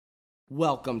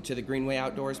Welcome to the Greenway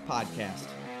Outdoors Podcast,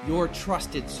 your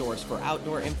trusted source for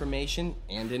outdoor information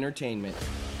and entertainment.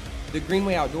 The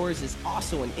Greenway Outdoors is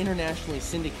also an internationally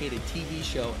syndicated TV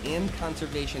show and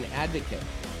conservation advocate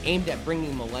aimed at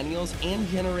bringing millennials and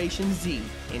Generation Z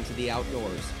into the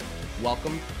outdoors.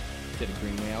 Welcome to the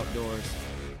Greenway Outdoors.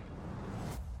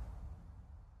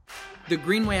 The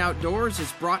Greenway Outdoors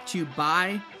is brought to you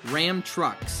by Ram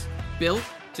Trucks, built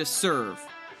to serve.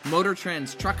 Motor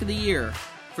Trend's Truck of the Year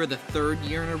for the third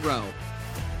year in a row.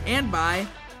 And by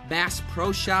Bass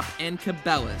Pro Shop and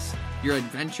Cabela's. Your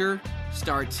adventure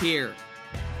starts here.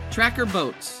 Tracker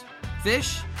Boats,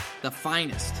 fish the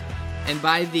finest. And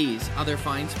by these other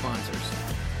fine sponsors.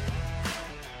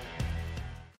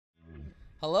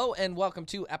 Hello and welcome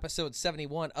to episode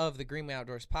 71 of the Greenway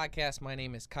Outdoors Podcast. My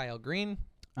name is Kyle Green.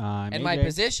 And my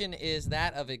position is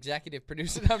that of executive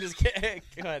producer. No, I'm just kidding.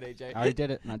 Go ahead, AJ. I already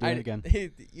did it. Not doing it again.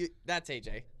 That's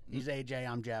AJ. He's AJ.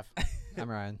 I'm Jeff.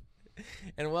 I'm Ryan.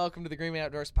 And welcome to the Greenway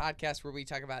Outdoors Podcast, where we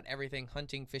talk about everything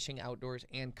hunting, fishing, outdoors,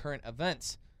 and current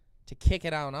events. To kick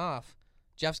it on off,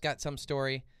 Jeff's got some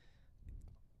story.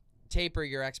 Taper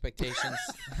your expectations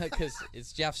because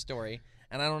it's Jeff's story,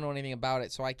 and I don't know anything about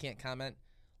it, so I can't comment.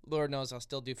 Lord knows I'll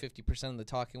still do 50% of the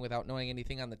talking without knowing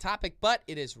anything on the topic, but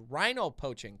it is rhino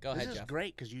poaching. Go ahead, Jeff. This is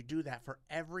great because you do that for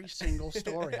every single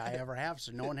story I ever have,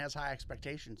 so no one has high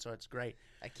expectations, so it's great.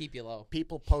 I keep you low.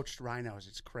 People poached rhinos.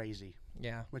 It's crazy.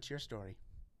 Yeah. What's your story?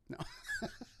 No. Did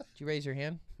you raise your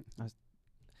hand? Do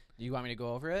you want me to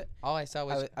go over it? All I saw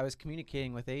was... I was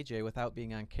communicating with AJ without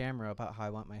being on camera about how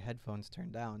I want my headphones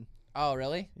turned down. Oh,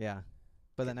 really? Yeah.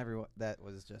 But then that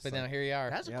was just But now here you are.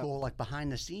 That's a cool,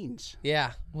 behind the scenes.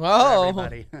 Yeah. For Whoa.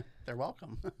 everybody. They're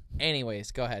welcome.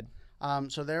 Anyways, go ahead.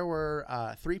 So there were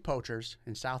 3 poachers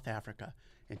in South Africa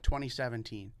in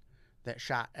 2017 that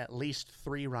shot at least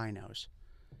 3 rhinos.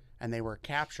 And they were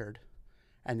captured.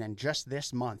 And then just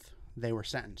this month, they were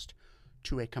sentenced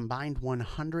to a combined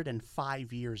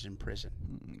 105 years in prison.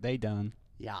 They done.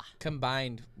 Yeah.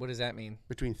 Combined, what does that mean?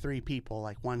 Between 3 people,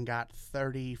 like one got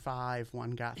 35,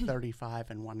 one got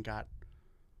 35, and one got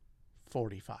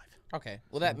 45. Okay.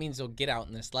 Well, that means they'll get out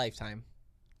in this lifetime.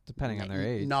 Depending on their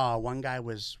age. No, one guy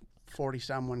was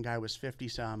 40-some, one guy was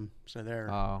 50-some,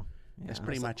 so that's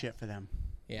pretty much it for them.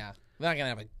 Yeah. They're not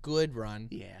going to have a good run.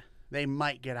 Yeah. They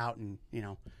might get out and,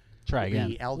 try again.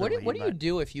 be elderly. What do you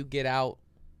do if you get out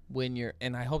when you're,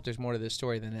 and I hope there's more to this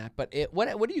story than that, but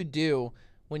what do you do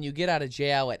when you get out of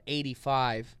jail at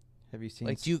 85? Have you seen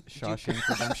Shawshank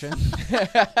Redemption?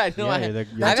 No,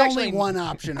 That's only one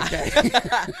option, okay?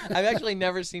 I've actually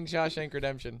never seen Shawshank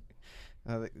Redemption.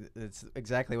 It's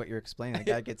exactly what you're explaining.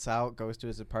 The guy gets out, goes to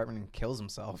his apartment, and kills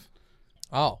himself.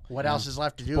 Oh. What else is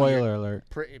left to do? Spoiler alert.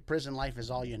 Prison life is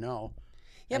all you know.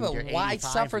 Yeah, And but you're why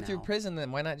 85 suffer now. through prison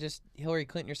then? Why not just Hillary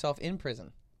Clinton yourself in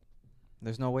prison?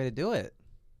 There's no way to do it.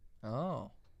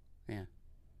 Oh. Yeah.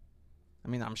 I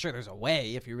mean, I'm sure there's a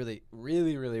way if you really,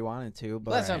 really, really wanted to.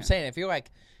 But Well, that's what I'm saying. If you're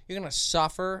like, you're going to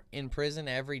suffer in prison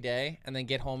every day and then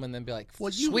get home and then be like,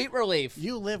 sweet relief.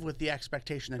 You live with the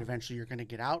expectation that eventually you're going to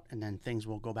get out and then things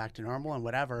will go back to normal and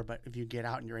whatever. But if you get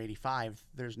out and you're 85,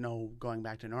 there's no going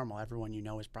back to normal. Everyone you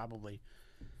know is probably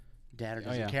dead or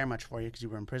doesn't care much for you because you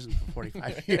were in prison for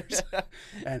 45 years.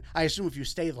 And I assume if you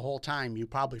stay the whole time, you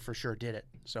probably for sure did it.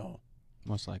 So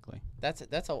most likely. That's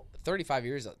a 35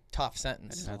 years is a tough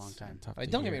sentence. that's a long time.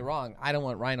 Don't get me wrong. I don't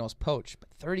want rhinos poached, but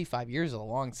 35 years is a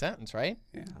long sentence, right?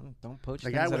 Yeah. Don't poach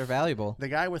things that are valuable. The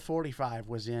guy with 45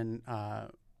 was in got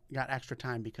extra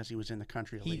time because he was in the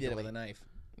country illegally. He did it with a knife.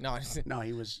 No,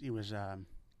 he was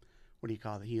what do you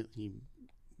call it? He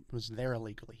was there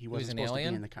illegally. He wasn't an supposed alien?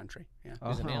 to be in the country. Yeah.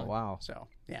 Oh, wow. So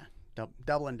yeah,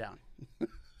 doubling down.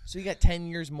 So you got 10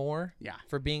 years more Yeah.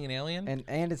 for being an alien?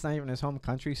 And it's not even his home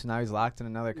country, so now he's locked in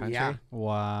another country? Yeah.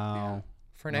 Wow.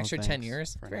 For an No extra 10 thanks.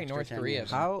 years? For an Very extra North 10 Korea.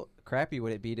 years. How crappy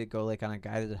would it be to go on a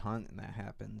guided hunt and that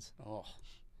happens? Oh,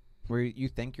 Where you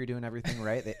think you're doing everything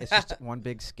right? It's just one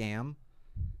big scam.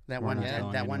 that We're one not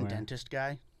going that one anywhere. dentist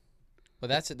guy. Well,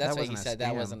 that's what wasn't he a said.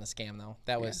 That scam. wasn't a scam, though.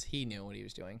 That was, he knew what he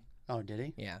was doing. Oh, did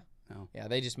he? Yeah. Oh. Yeah,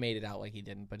 they just made it out like he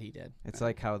didn't, but he did. It's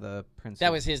like how the prince.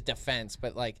 That was his defense,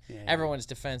 but like Yeah. everyone's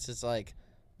defense is like,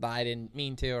 I didn't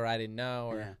mean to, or I didn't know,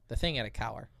 or Yeah. the thing had a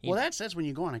cower. Well, that's when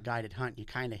you go on a guided hunt, you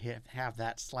kind of have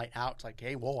that slight out. It's like,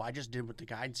 hey, whoa, I just did what the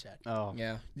guide said. Oh.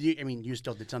 Yeah. You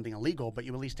still did something illegal, but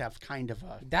you at least have kind of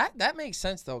a. That makes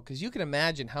sense, though, because you can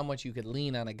imagine how much you could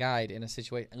lean on a guide in a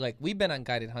situation. Like, we've been on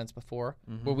guided hunts before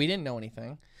where we didn't know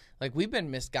anything. Like, we've been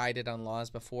misguided on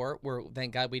laws before where,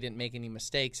 thank God, we didn't make any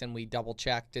mistakes and we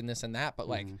double-checked and this and that. But,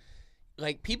 like,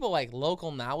 like people like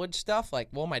local knowledge stuff. Like,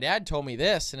 well, my dad told me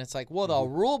this, and it's like, well, the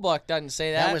rule book doesn't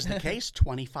say that. That was the case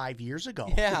 25 years ago.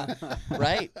 Yeah,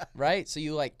 right. So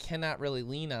you like cannot really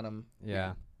lean on them.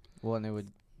 Yeah. Well, and it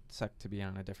would suck to be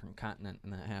on a different continent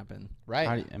and that happened.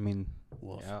 Right.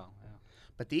 Wolf. Yeah.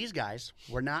 But these guys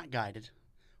were not guided,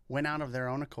 went out of their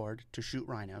own accord to shoot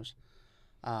rhinos.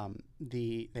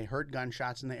 They heard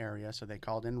gunshots in the area, so they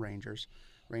called in rangers.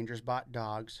 Rangers brought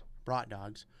dogs,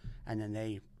 and then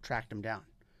they tracked them down.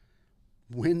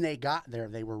 When they got there,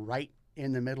 they were right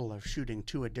in the middle of shooting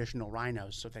 2 additional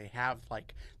rhinos, so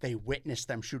they witnessed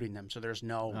them shooting them, so there's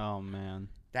no, Oh man.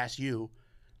 that's you.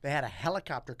 They had a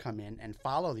helicopter come in and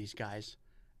follow these guys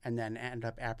and then end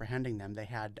up apprehending them. They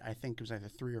had, I think it was either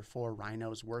 3 or 4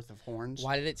 rhinos worth of horns.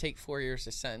 Why did it take 4 years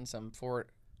to sentence them for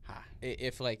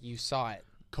if like you saw it?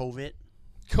 COVID.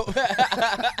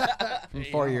 From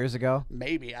 4 years ago.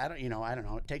 Maybe. I don't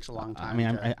know. It takes a long time.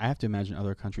 I have to imagine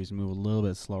other countries move a little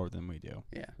bit slower than we do.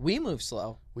 Yeah. We move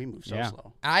slow. We move so Yeah.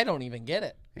 slow. I don't even get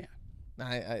it. Yeah.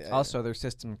 I Also, their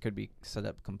system could be set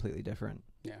up completely different.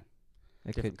 Yeah.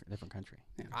 It could. Different country.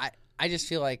 I just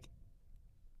feel like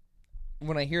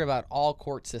when I hear about all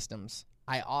court systems,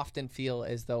 I often feel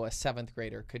as though a 7th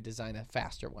grader could design a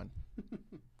faster one.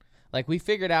 Like, we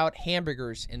figured out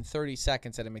hamburgers in 30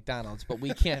 seconds at a McDonald's, but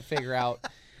we can't figure out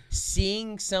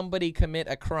seeing somebody commit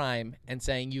a crime and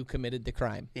saying you committed the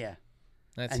crime. Yeah.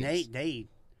 That And seems-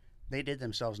 they did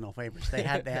themselves no favors. They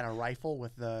had a rifle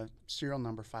with the serial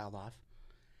number filed off.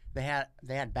 They had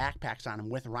backpacks on them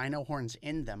with rhino horns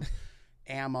in them,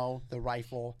 ammo, the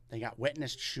rifle. They got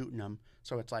witnessed shooting them.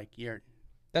 So it's like That's you're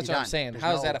what I'm done. saying. There's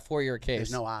How is no- that a 4-year case?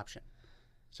 There's no option.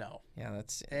 So Yeah,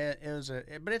 that's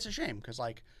but it's a shame because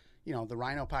the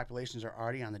rhino populations are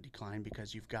already on the decline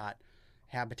because you've got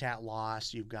habitat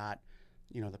loss, you've got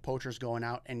the poachers going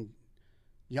out, and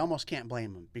you almost can't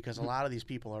blame them because a lot of these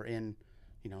people are in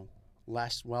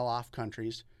less well-off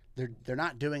countries. They're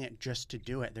not doing it just to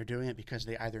do it. They're doing it because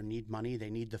they either need money, they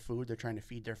need the food, they're trying to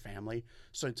feed their family.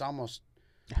 So it's almost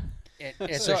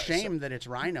it's a shame that it's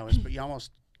rhinos, but you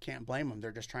almost can't blame them.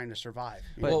 They're just trying to survive.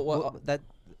 But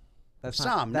that's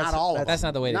Not all of them. That's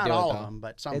not the way to not do it, all though. of them,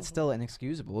 but some. It's still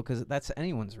inexcusable because that's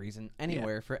anyone's reason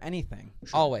anywhere for anything.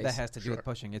 Always. That has to do with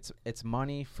pushing. It's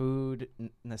money, food,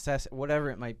 necessity, whatever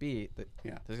it might be.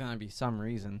 There's gonna be some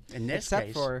reason. In this except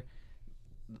case, for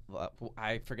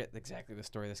I forget exactly the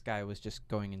story. This guy was just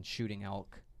going and shooting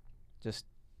elk, just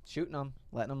shooting them,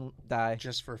 letting them die.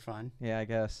 just for fun. Yeah, I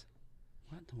guess.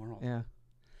 What in the world? Yeah.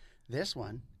 This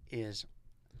one is,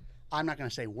 I'm not going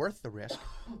to say worth the risk,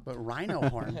 but rhino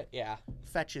horn yeah.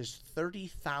 fetches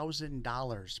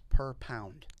 $30,000 per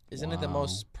pound. Isn't it the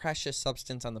most precious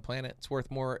substance on the planet? It's worth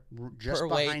more Just per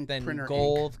weight behind than printer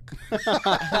gold. Nice.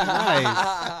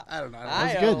 I don't know.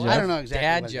 That was good, I Jeff. don't know exactly.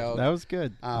 Dad what it is. joke. That was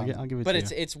good. I'll give it But to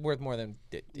it's you. it's worth more than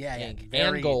Yeah, ink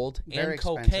very- and gold very and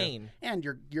expensive. cocaine. And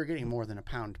you're getting more than a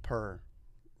pound per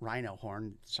rhino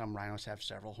horn. Some rhinos have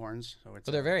several horns, so it's.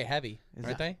 But they're very heavy, Is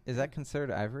aren't they? Is that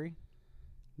considered ivory?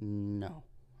 No,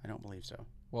 I don't believe so.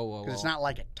 Whoa. Because it's not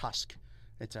like a tusk.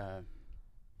 It's a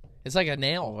It's like a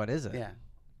nail. What is it? yeah.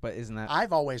 But isn't that?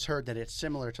 I've always heard that it's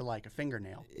similar to like a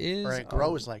fingernail, or it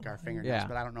grows like our fingernails. Yeah.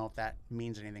 But I don't know if that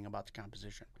means anything about the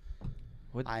composition.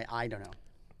 What- I don't know.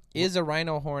 Is a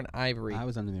rhino horn ivory? I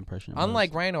was under the impression.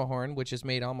 Unlike rhino horn, which is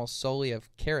made almost solely of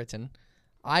keratin,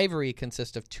 ivory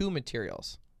consists of 2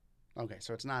 materials. Okay,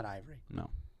 so it's not ivory.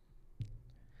 No.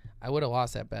 I would have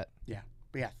lost that bet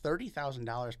But yeah,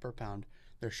 $30,000 per pound.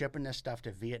 They're shipping this stuff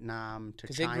to Vietnam, to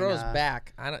because China. it grows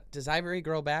back. Does ivory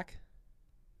grow back?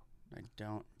 I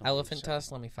don't. believe Elephant so.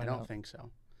 tusk? Let me I find don't out. think so,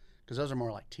 because those are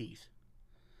more like teeth.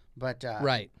 But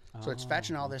Right. So it's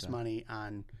fetching all this okay. money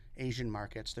on Asian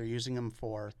markets. They're using them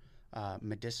for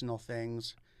medicinal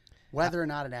things. Whether or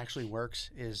not it actually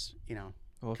works is,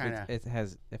 well, kinda-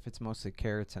 if it's mostly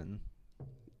keratin,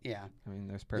 yeah. I mean,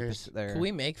 there's purpose There's- there. Can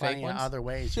we make fake Plenty of ones? other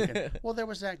ways you can. Well, there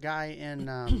was that guy in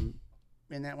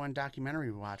that one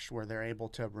documentary we watched where they're able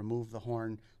to remove the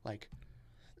horn, like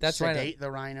That's right. sedate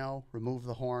the rhino, remove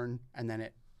the horn, and then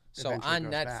it. So eventually on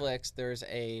grows back. Netflix, there's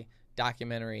a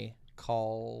documentary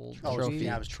called Trophy.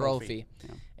 Yeah, it was Trophy.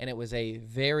 Yeah. And it was a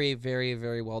very, very,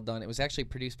 very well done. It was actually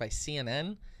produced by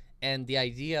CNN, and the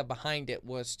idea behind it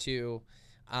was to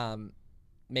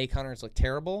make hunters look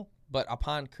terrible. But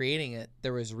upon creating it,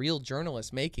 there was real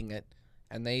journalists making it,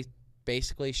 and they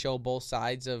basically show both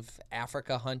sides of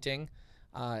Africa hunting,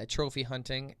 trophy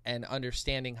hunting, and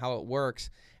understanding how it works.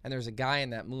 And there's a guy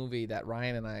in that movie that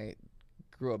Ryan and I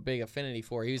grew a big affinity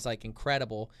for. He was like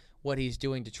incredible what he's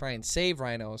doing to try and save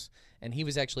rhinos, and he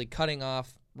was actually cutting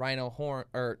off rhino horn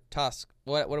or tusk.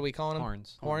 What are we calling them?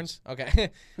 Horns. Horns. Okay.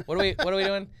 what are we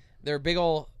doing? They're big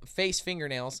old face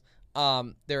fingernails.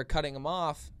 They're cutting them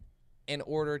off in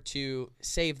order to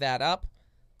save that up,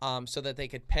 so that they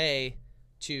could pay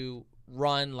to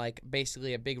run like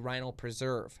basically a big rhino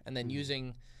preserve, and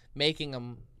then making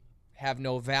them have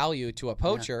no value to a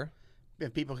poacher.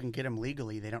 If people can get them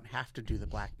legally, they don't have to do the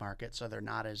black market, so they're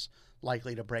not as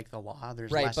likely to break the law.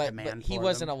 There's Right, less demand but he for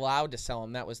wasn't them. allowed to sell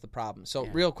them. That was the problem. So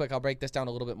real quick, I'll break this down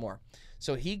a little bit more.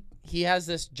 So he has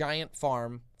this giant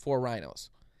farm for rhinos.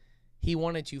 He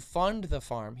wanted to fund the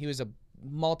farm. He was a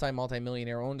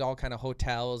multi-millionaire, owned all kind of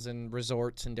hotels and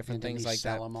resorts and different things like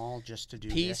that. Sell them all just to do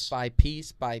Piece this. by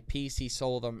piece by piece, he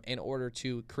sold them in order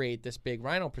to create this big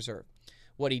rhino preserve.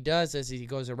 What he does is he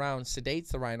goes around, sedates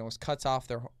the rhinos, cuts off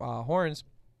their horns,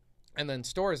 and then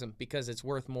stores them because it's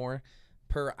worth more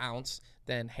per ounce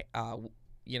than, I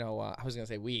was going to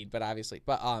say weed, but obviously,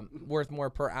 worth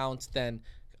more per ounce than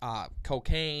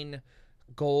cocaine,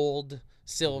 gold,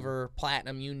 silver,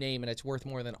 platinum, you name it. It's worth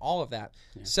more than all of that.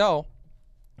 Yeah. So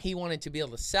he wanted to be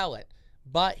able to sell it,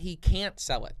 but he can't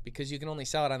sell it because you can only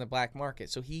sell it on the black market.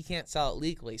 So he can't sell it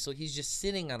legally. So he's just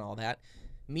sitting on all that.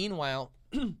 Meanwhile,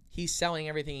 he's selling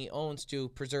everything he owns to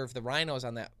preserve the rhinos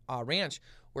on that ranch,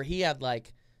 where he had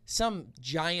like some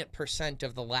giant percent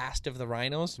of the last of the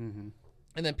rhinos. Mm-hmm.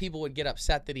 And then people would get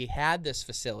upset that he had this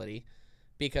facility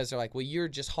because they're like, well, you're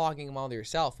just hogging them all to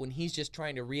yourself, when he's just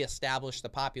trying to reestablish the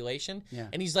population. Yeah.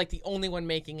 And he's like the only one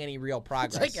making any real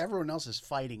progress. It's like everyone else is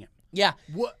fighting him. Yeah.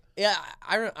 What? Yeah,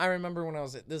 I remember when I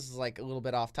was, this is like a little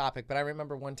bit off topic, but I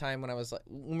remember one time when I was like,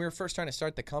 when we were first trying to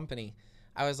start the company,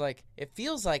 I was like, it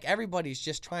feels like everybody's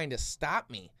just trying to stop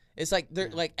me. It's like they're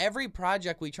like every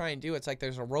project we try and do, it's like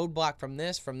there's a roadblock from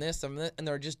this, and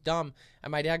they're just dumb.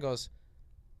 And my dad goes,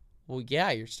 well,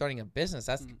 yeah, you're starting a business.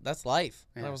 That's life.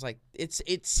 Yeah. And I was like,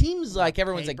 it seems like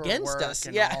everyone's against us.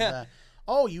 Yeah.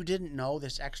 Oh, you didn't know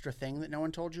this extra thing that no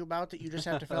one told you about that you just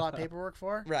have to fill out paperwork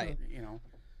for? Right.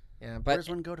 Yeah, but where does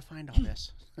one go to find all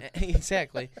this?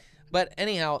 Exactly. But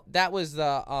anyhow, that was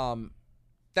the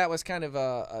that was kind of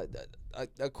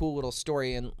a cool little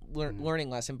story and learning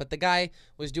lesson. But the guy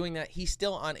was doing that. He's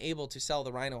still unable to sell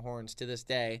the rhino horns to this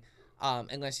day,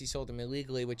 unless he sold them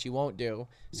illegally, which he won't do.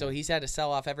 So he's had to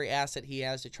sell off every asset he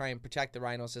has to try and protect the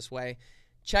rhinos this way.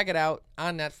 Check it out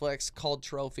on Netflix, called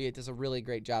Trophy. It does a really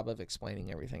great job of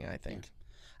explaining everything, I think.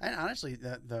 Yeah. And honestly,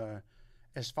 the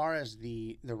as far as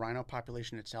the rhino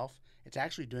population itself, it's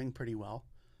actually doing pretty well.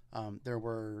 There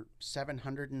were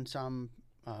 700 and some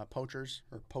poachers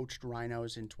or poached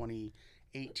rhinos in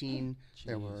 2018. Jeez.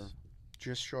 There were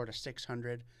just short of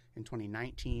 600 in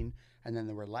 2019, and then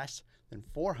there were less than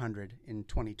 400 in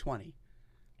 2020,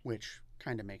 which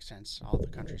kind of makes sense. All the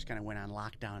countries kind of went on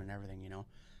lockdown and everything,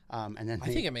 And then I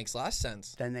think it makes less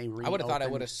sense. Then they I would have thought I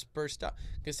would have spurred up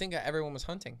because think everyone was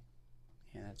hunting.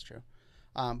 Yeah, that's true.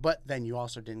 But then you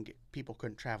also people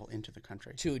couldn't travel into the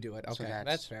country to do it. Okay, so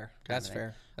that's fair. That's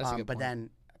fair. That's a good but point. then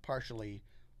partially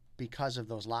because of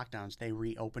those lockdowns, they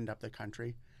reopened up the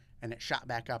country, and it shot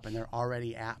back up, and they're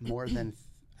already at more than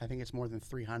I think it's more than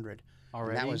 300.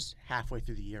 Already, and that was halfway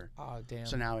through the year. Oh, damn!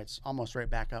 So now it's almost right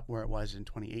back up where it was in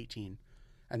 2018,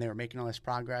 and they were making all this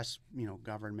progress.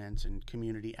 Governments and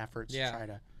community efforts to try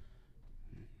to.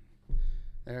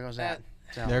 There goes that.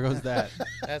 So. There goes that.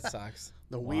 That sucks.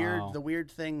 The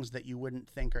weird things that you wouldn't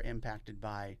think are impacted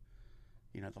by,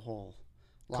 the whole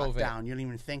lockdown. COVID. You don't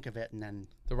even think of it, and then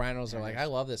the rhinos are like, I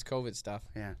love this COVID stuff.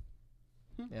 Yeah.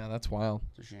 Yeah, that's wild.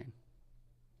 It's a shame.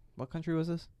 What country was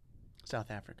this?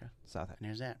 South Africa. And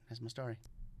there's that. That's my story.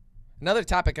 Another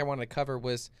topic I wanted to cover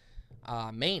was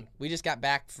Maine. We just got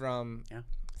back from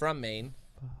Maine.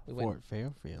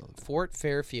 Fort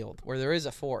Fairfield, where there is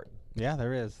a fort. Yeah,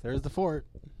 there is. There's the fort.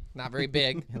 Not very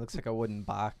big. It looks like a wooden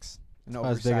box. It's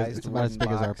about as big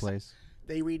as our place.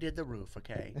 They redid the roof,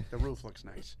 okay? The roof looks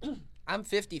nice. I'm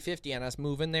 50-50 on us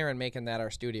moving there and making that our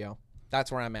studio.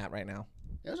 That's where I'm at right now.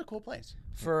 It was a cool place.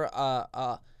 For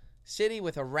a city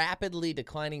with a rapidly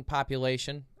declining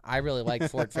population, I really like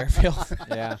Fort Fairfield.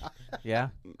 Yeah.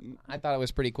 I thought it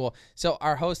was pretty cool. So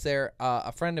our host there,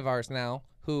 a friend of ours now,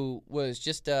 who was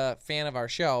just a fan of our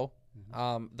show,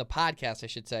 the podcast, I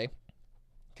should say,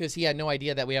 because he had no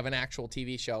idea that we have an actual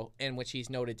TV show in which he's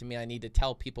noted to me I need to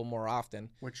tell people more often.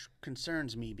 Which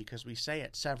concerns me because we say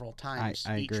it several times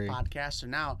I each agree. podcast. So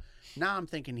now I'm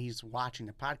thinking he's watching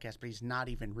the podcast, but he's not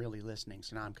even really listening.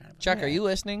 So now I'm kind of Chuck, are you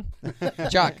listening?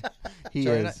 Chuck,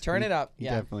 turn it up. He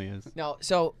Yeah, definitely is. No,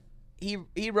 so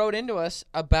he wrote into us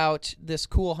about this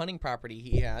cool hunting property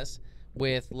he has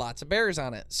with lots of bears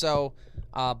on it. So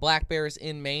black bears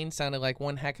in Maine sounded like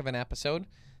one heck of an episode.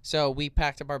 So we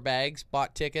packed up our bags,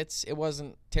 bought tickets. It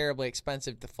wasn't terribly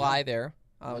expensive to fly there.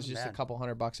 It was just a couple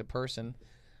 $100 a person.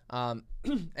 And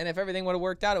if everything would have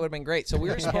worked out, it would have been great. So we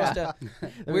were supposed to.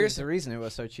 There's the reason it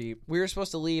was so cheap. We were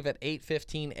supposed to leave at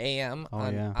 8:15 a.m.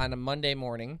 on a Monday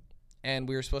morning, and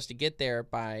we were supposed to get there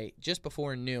by just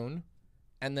before noon,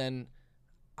 and then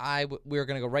we were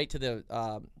going to go right to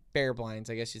the bear blinds,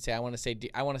 I guess you'd say. I want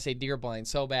to say deer blinds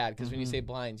so bad because when you say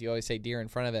blinds, you always say deer in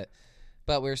front of it.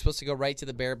 But we were supposed to go right to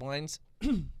the bear blinds,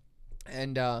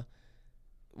 and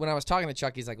when I was talking to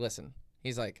Chuck, he's like, "Listen,"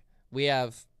 he's like, "we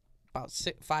have about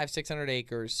 500-600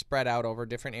 acres spread out over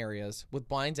different areas with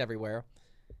blinds everywhere.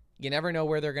 You never know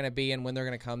where they're going to be and when they're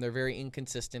going to come. They're very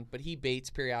inconsistent, but he baits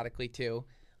periodically too."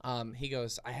 He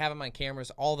goes, "I have them on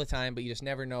cameras all the time, but you just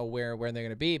never know where they're going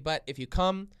to be. But if you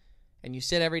come and you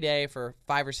sit every day for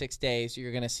 5 or 6 days,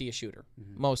 you're going to see a shooter,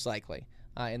 most likely,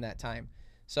 in that time."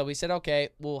 So we said, okay,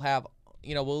 we'll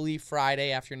leave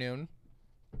Friday afternoon,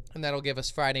 and that'll give us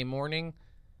Friday morning,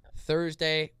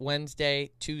 Thursday,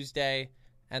 Wednesday, Tuesday,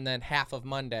 and then half of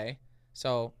Monday.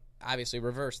 So obviously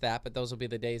reverse that, but those will be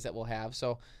the days that we'll have.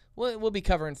 So we'll be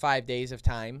covering 5 days of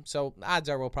time. So odds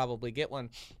are we'll probably get one.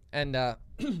 And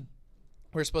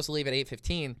we're supposed to leave at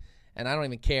 8:15, and I don't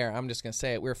even care. I'm just going to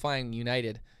say it. We were flying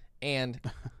United, and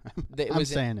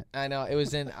I know. It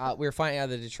was in we were flying out of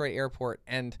the Detroit airport,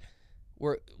 and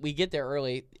we get there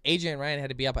early. AJ and Ryan had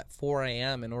to be up at 4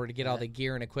 a.m. in order to get all the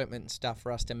gear and equipment and stuff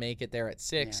for us to make it there at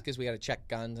 6 because we got to check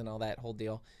guns and all that whole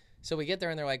deal. So we get there,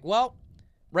 and they're like, well,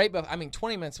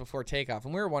 20 minutes before takeoff,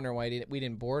 and we were wondering why we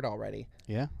didn't board already.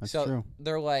 Yeah, that's so true.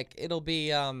 They're like, it'll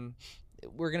be,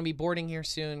 we're going to be boarding here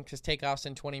soon because takeoff's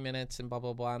in 20 minutes and blah,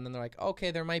 blah, blah. And then they're like, okay,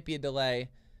 there might be a delay.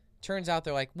 Turns out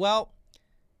they're like, well,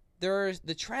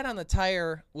 the tread on the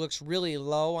tire looks really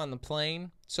low on the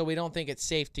plane, so we don't think it's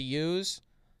safe to use.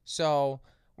 So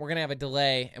we're going to have a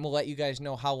delay, and we'll let you guys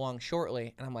know how long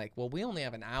shortly. And I'm like, well, we only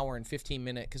have an hour and 15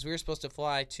 minutes because we were supposed to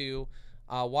fly to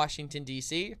Washington,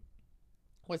 D.C.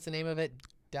 What's the name of it?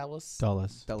 Dallas.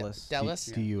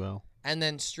 DUL. And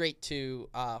then straight to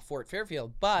Fort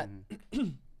Fairfield. But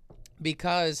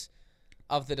because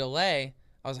of the delay,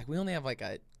 I was like, we only have like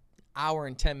a hour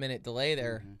and 10-minute delay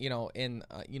there, in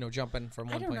jumping from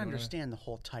one plane to another. I don't understand the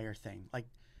whole tire thing. Like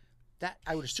that,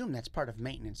 I would assume that's part of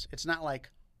maintenance. It's not like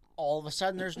all of a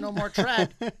sudden there's no more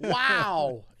tread.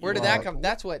 Wow. Where did that come?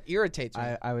 That's what irritates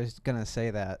me. I was gonna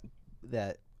say that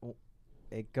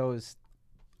it goes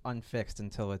unfixed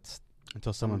until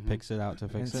someone picks it out to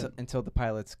fix it. Until the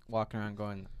pilot's walking around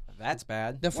going, "That's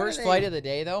bad." The first flight of the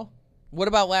day, though. What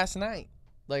about last night?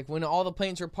 Like when all the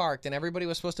planes were parked and everybody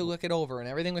was supposed to look it over and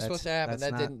everything was supposed to happen.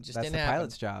 That didn't happen. That's the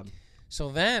pilot's job. So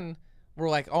then we're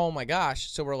like, oh my gosh.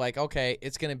 So we're like, okay,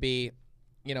 it's going to be,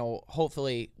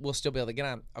 hopefully we'll still be able to get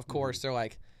on. Of course, they're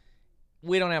like,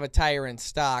 we don't have a tire in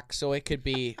stock, so it could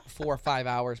be 4 or 5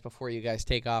 hours before you guys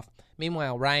take off.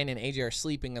 Meanwhile, Ryan and AJ are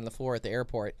sleeping on the floor at the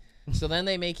airport. So then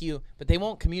they make you, but they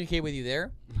won't communicate with you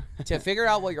there. To figure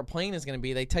out what your plane is going to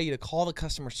be, they tell you to call the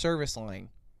customer service line.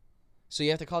 So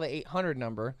you have to call the 800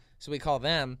 number. So we call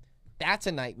them. That's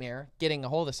a nightmare, getting a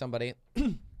hold of somebody.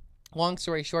 Long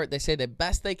story short, they say the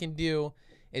best they can do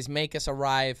is make us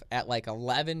arrive at like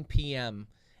 11 p.m.,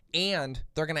 and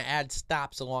they're going to add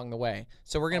stops along the way.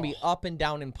 So we're going to be up and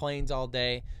down in planes all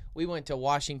day. We went to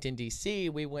Washington, D.C.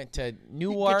 We went to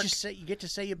Newark. You get to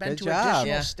say you've been to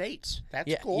additional states.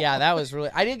 That's cool. Yeah, that was really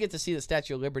 – I did get to see the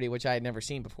Statue of Liberty, which I had never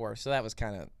seen before. So that was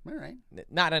kind of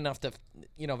not enough to,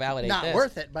 validate not this. Not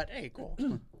worth it, but hey, cool.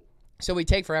 So we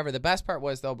take forever. The best part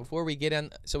was, though, before we get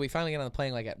in – so we finally get on the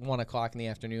plane like at 1 o'clock in the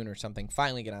afternoon or something.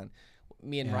 Finally get on.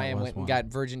 Me and Ryan went and got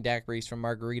virgin daiquiris from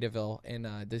Margaritaville in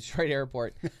Detroit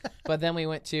Airport. But then we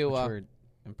went to which were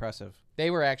impressive.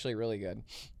 They were actually really good.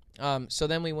 So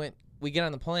then we get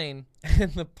on the plane,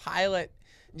 and the pilot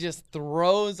just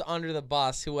throws under the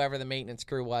bus whoever the maintenance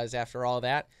crew was after all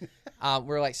that.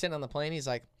 We're like sitting on the plane. He's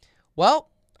like, well,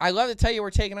 I'd love to tell you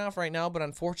we're taking off right now, but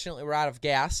unfortunately we're out of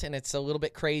gas, and it's a little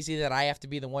bit crazy that I have to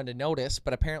be the one to notice,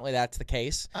 but apparently that's the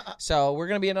case. So we're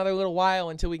going to be another little while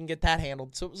until we can get that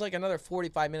handled. So it was like another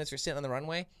 45 minutes we're sitting on the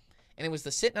runway, and it was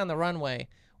the sitting on the runway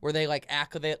where they like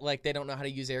act like they don't know how to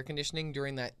use air conditioning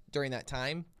during that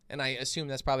time. And I assume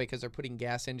that's probably because they're putting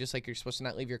gas in, just like you're supposed to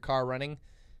not leave your car running.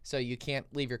 So you can't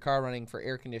leave your car running for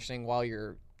air conditioning while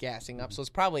you're gassing up. So it's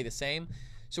probably the same.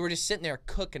 So we're just sitting there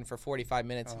cooking for 45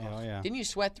 minutes. Oh, yeah. Didn't you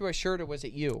sweat through a shirt, or was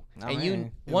it you? No,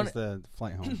 it was the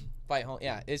flight home. fight home.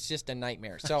 Yeah, it's just a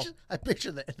nightmare. So I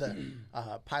picture the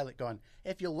pilot going,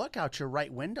 if you look out your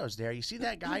right windows there, you see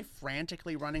that guy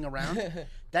frantically running around?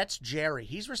 That's Jerry.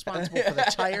 He's responsible for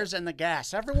the tires and the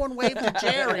gas. Everyone wave to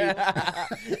Jerry.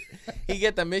 you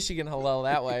get the Michigan hello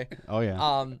that way. Oh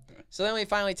yeah. So then we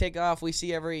finally take off. We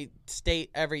see every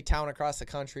state, every town across the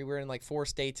country. We're in like 4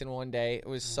 states in one day. It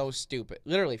was so stupid.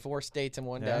 Literally 4 states in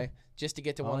one day just to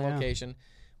get to one location.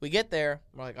 We get there.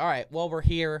 We're like, all right, well, we're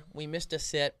here. We missed a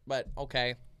sit, but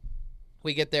okay.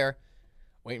 We get there,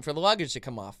 waiting for the luggage to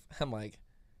come off. I'm like,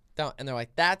 don't. And they're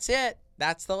like, that's it.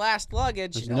 That's the last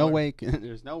luggage. There's no way.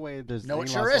 There's no way. There's No,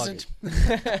 any it sure lost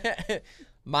isn't.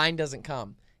 Mine doesn't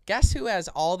come. Guess who has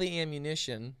all the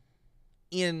ammunition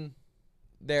in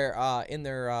their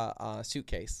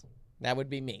suitcase? That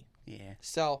would be me. Yeah.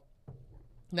 So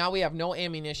now we have no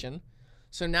ammunition.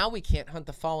 So now we can't hunt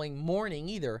the following morning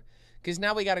either, because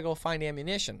now we got to go find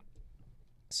ammunition.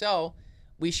 So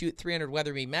we shoot 300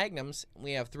 Weatherby Magnums.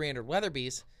 We have 300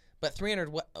 Weatherbys, but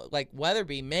 300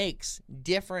 Weatherby makes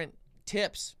different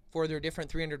tips for their different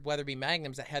 300 Weatherby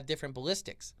Magnums that have different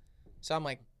ballistics. So I'm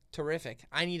like, terrific.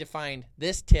 I need to find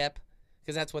this tip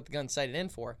because that's what the gun's sighted in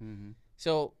for. Mm-hmm.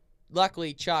 So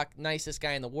luckily, Chuck, nicest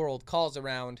guy in the world, calls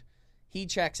around. He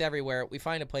checks everywhere. We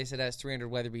find a place that has 300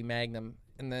 Weatherby Magnum,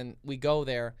 and then we go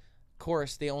there. Of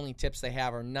course, the only tips they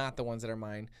have are not the ones that are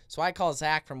mine. So I call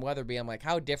Zach from Weatherby. I'm like,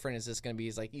 how different is this going to be?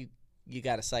 He's like, you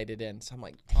got to sight it in. So I'm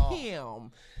like,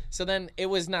 damn. So then it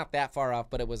was not that far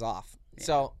off, but it was off. Yeah.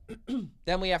 So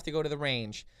then we have to go to the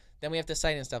range. Then we have to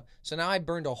sight and stuff. So now I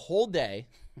burned a whole day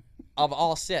of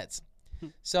all sits.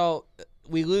 So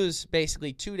we lose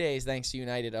basically 2 days thanks to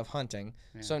United of hunting.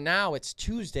 Yeah. So now it's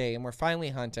Tuesday and we're finally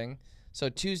hunting. So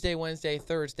Tuesday, Wednesday,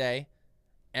 Thursday,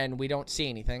 and we don't see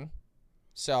anything.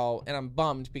 So, and I'm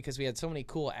bummed because we had so many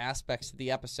cool aspects to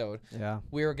the episode. Yeah.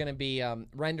 We were going to be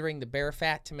rendering the bear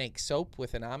fat to make soap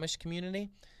with an Amish community.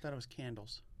 I thought it was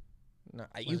candles. No,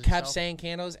 you kept saying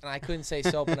candles, and I couldn't say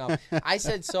soap enough. I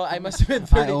said so. I must have been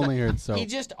 30 I only heard soap. He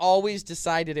just always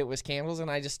decided it was candles, and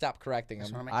I just stopped correcting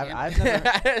him.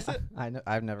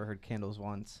 I've never heard candles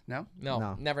once. No?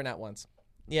 No, never, not once.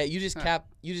 Yeah, you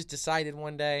just decided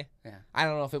one day. Yeah. I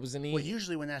don't know if it was an Well,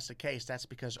 usually when that's the case, that's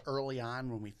because early on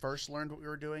when we first learned what we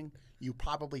were doing, you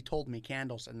probably told me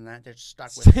candles, and that just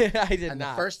stuck with me. I did and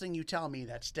not. The first thing you tell me,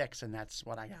 that sticks, and that's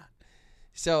what I got.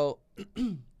 So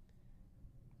the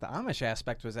Amish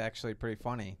aspect was actually pretty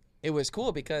funny. It was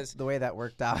cool because the way that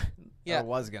worked out, yeah, or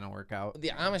was going to work out.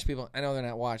 The Amish people, I know they're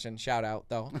not watching. Shout out,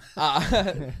 though.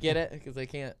 Get it? Because they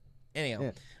can't.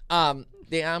 Anyhow,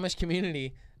 the Amish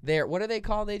community, what are they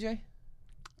called, AJ?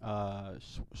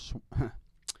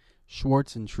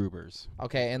 Schwartz and Trubers.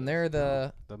 Okay, and they're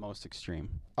the most extreme.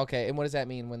 Okay, and what does that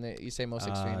mean when you say most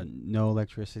extreme? No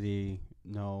electricity,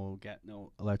 no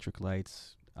electric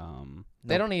lights.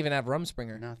 They don't even have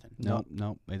Rumspringer. Nothing.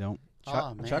 Nope, they don't.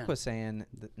 Chuck was saying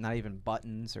that not even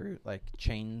buttons or like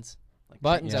chains. Like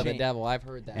buttons are the devil. I've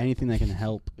heard that. Anything that can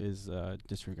help is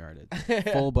disregarded.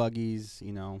 Full buggies,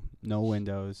 no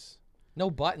windows. No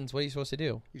buttons. What are you supposed to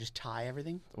do? You just tie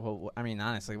everything? Well, I mean,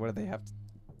 honestly, what do they have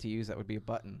to use that would be a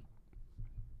button?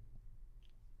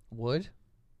 Wood?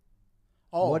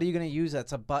 Oh. What are you going to use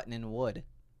that's a button in wood?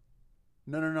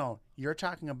 No. You're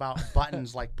talking about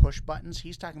buttons like push buttons.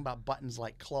 He's talking about buttons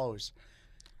like close.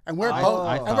 And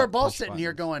we're both sitting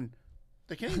here going,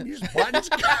 they can't even use buttons.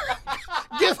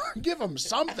 give them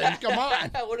something. Come on.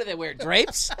 What do they wear?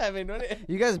 Drapes? I mean,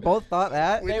 you guys both thought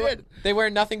that? We did. They wear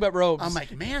nothing but robes. I'm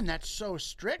like, man, that's so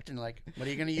strict. And like, what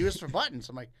are you going to use for buttons?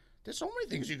 I'm like, there's so many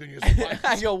things you can use for buttons.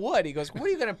 I go, wood. He goes, what are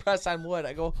you going to press on wood?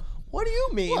 I go, what do you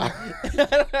mean?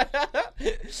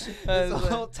 The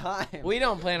whole time. We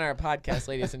don't plan our podcast,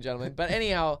 ladies and gentlemen. But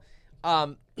anyhow,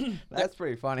 that's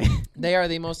pretty funny. They are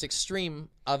the most extreme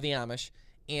of the Amish.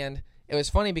 And it was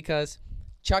funny because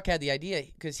Chuck had the idea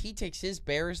because he takes his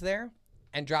bears there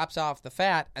and drops off the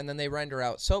fat, and then they render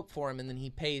out soap for him, and then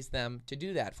he pays them to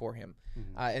do that for him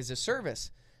as a service.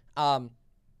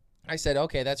 I said,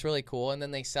 okay, that's really cool. And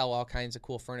then they sell all kinds of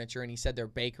cool furniture. And he said their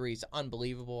bakery's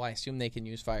unbelievable. I assume they can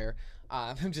use fire.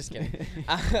 I'm just kidding.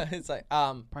 It's like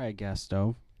probably a gas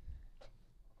stove.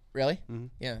 Really? Mm-hmm.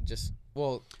 Yeah,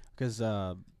 because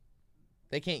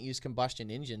they can't use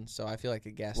combustion engines, so I feel like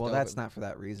a gas stove. Well, that's not for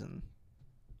that reason.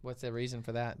 What's the reason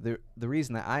for that? The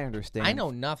reason that I understand. I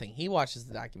know nothing. He watches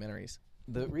the documentaries.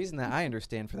 The reason that I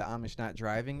understand for the Amish not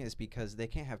driving is because they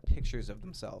can't have pictures of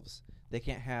themselves. They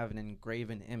can't have an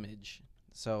engraven image.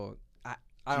 So I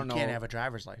don't know. You can't have a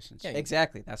driver's license. Yeah,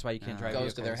 exactly. That's why you can't drive. It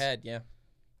goes vehicles. to their head, yeah.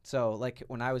 So like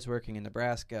when I was working in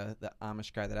Nebraska, the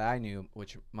Amish guy that I knew,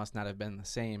 which must not have been the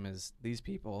same as these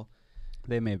people.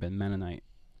 They may have been Mennonite.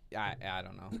 I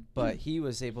don't know, but he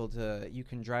was able to. You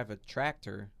can drive a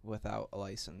tractor without a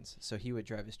license, so he would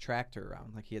drive his tractor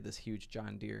around like he had this huge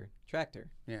John Deere tractor.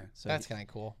 Yeah. So That's kind of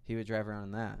cool. he would drive around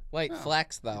in that. Like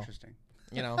flex though, Interesting.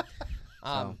 you know.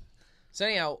 So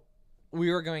anyhow,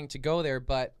 we were going to go there,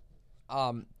 but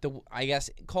I guess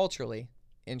culturally,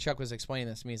 and Chuck was explaining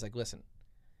this to me. He's like, listen,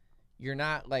 you're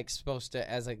not like supposed to,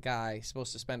 as a guy,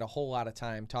 supposed to spend a whole lot of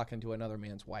time talking to another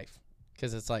man's wife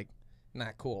because it's like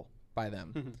not cool by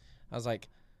them. I was like,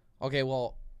 okay,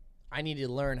 well, I need to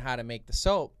learn how to make the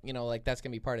soap. You know, like that's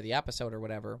gonna be part of the episode or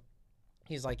whatever.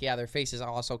 He's like, yeah, their faces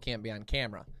also can't be on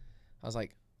camera. I was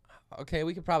like, okay,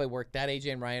 we could probably work that.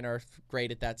 AJ and Ryan are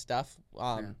great at that stuff.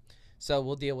 So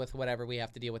we'll deal with whatever we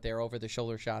have to deal with there, over the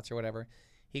shoulder shots or whatever.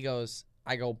 He goes,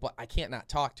 I go, but I can't not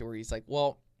talk to her. He's like,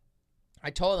 well, I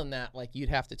told him that like you'd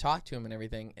have to talk to him and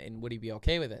everything, and would he be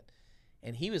okay with it?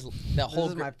 And he was the whole.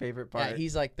 This is my favorite part. Yeah,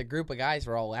 he's like, the group of guys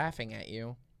were all laughing at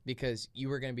you because you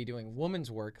were going to be doing woman's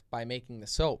work by making the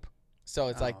soap. So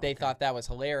it's like they thought that was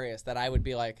hilarious that I would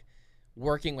be like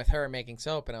working with her making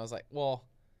soap, and I was like, well,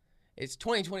 it's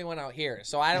 2021 out here,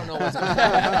 so I don't know what's going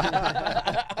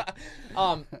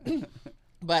on.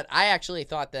 But I actually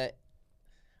thought that,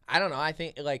 I don't know, I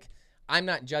think like I'm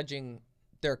not judging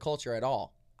their culture at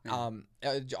all.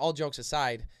 All jokes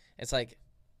aside, it's like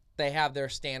they have their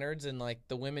standards and like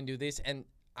the women do this, and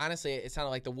honestly it sounded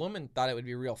like the woman thought it would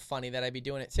be real funny that I'd be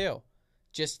doing it too,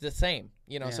 just the same,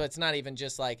 you know. So it's not even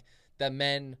just like the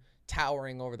men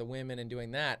towering over the women and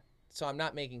doing that. So I'm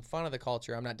not making fun of the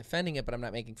culture, I'm not defending it, but I'm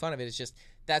not making fun of it. It's just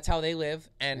that's how they live,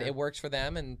 and it works for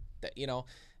them. And you know,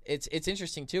 it's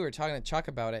interesting too. We're talking to Chuck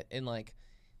about it, and like,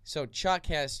 so Chuck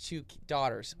has 2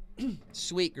 daughters,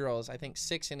 sweet girls, I think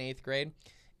 6th and 8th grade.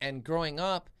 And growing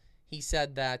up, he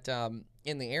said that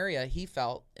in the area, he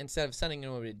felt instead of sending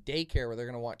them to daycare where they're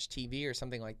going to watch TV or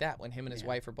something like that, when him and his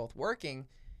wife are both working,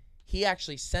 he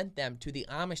actually sent them to the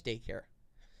Amish daycare.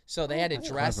 So they had to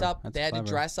dress up. They had to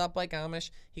dress up like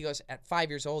Amish. He goes, at 5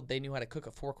 years old, they knew how to cook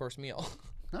a 4-course meal.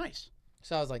 Nice.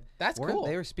 So I was like, that's cool.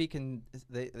 They were speaking.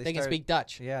 They can speak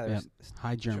Dutch. Yeah, they're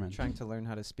High German. trying to learn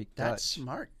how to speak That's Dutch.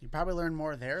 smart. You probably learn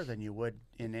more there than you would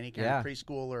in any kind of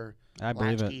preschool or I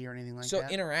believe latchkey or anything like so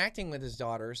that. interacting with his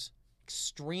daughters,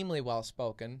 extremely well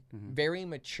spoken, very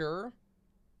mature,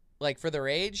 like for their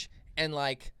age, and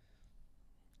like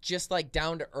just like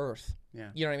down to earth. Yeah.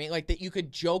 You know what I mean? Like that you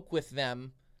could joke with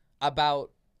them about,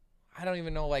 I don't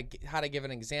even know like how to give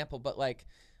an example, but like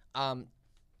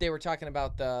they were talking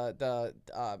about the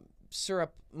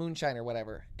syrup moonshine or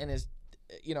whatever, and his,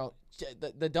 you know,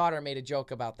 the daughter made a joke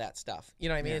about that stuff. You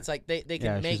know what I mean? It's like they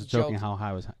can make she's jokes. joking how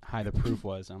high the proof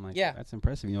was. I'm like, that's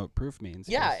impressive. You know what proof means?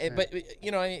 Yeah, but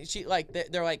you know, I mean, she like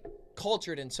they're like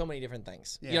cultured in so many different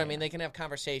things. You know what I mean? They can have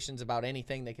conversations about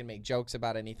anything. They can make jokes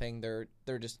about anything. They're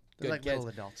just good like kids little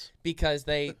adults because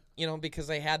they because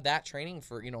they had that training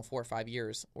for 4 or 5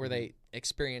 years where they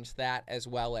experienced that as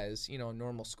well as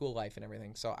normal school life and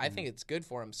everything. So I think it's good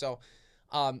for them. So.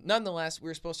 Nonetheless, we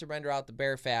were supposed to render out the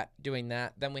bear fat doing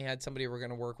that. Then we had somebody we were going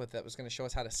to work with that was going to show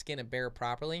us how to skin a bear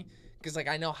properly. Because, like,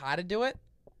 I know how to do it,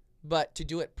 but to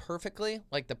do it perfectly,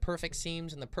 like the perfect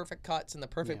seams and the perfect cuts and the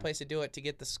perfect place to do it, to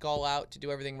get the skull out, to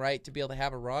do everything right, to be able to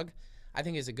have a rug, I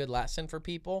think is a good lesson for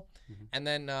people. And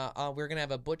then we're going to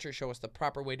have a butcher show us the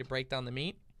proper way to break down the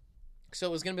meat. So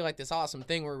it was going to be like this awesome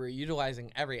thing where we're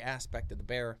utilizing every aspect of the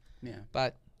bear. Yeah.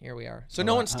 But here we are. So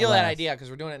no one steal that idea because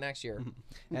we're doing it next year.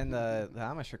 And the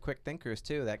Amish are quick thinkers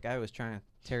too. That guy was trying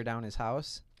to tear down his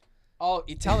house. Oh,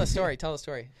 you tell the story. Tell the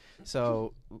story.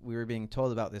 So we were being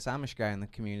told about this Amish guy in the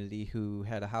community who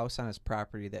had a house on his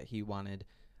property that he wanted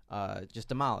just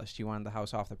demolished. He wanted the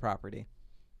house off the property.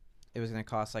 It was going to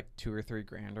cost like $2 or $3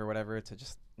 grand or whatever to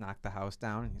just knock the house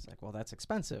down. And he's like, well, that's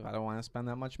expensive. I don't want to spend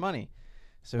that much money.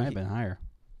 So might have been higher.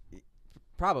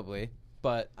 Probably.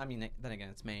 But, I mean, then again,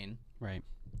 it's Maine. Right.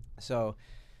 So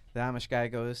the Amish guy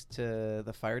goes to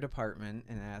the fire department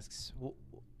and asks, well,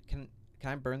 can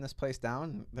I burn this place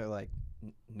down? They're like,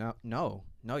 no,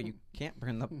 you can't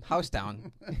burn the house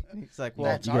down. He's like,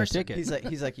 well, that's our ticket. He's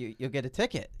like, you'll get a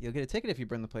ticket. You'll get a ticket if you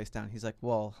burn the place down. He's like,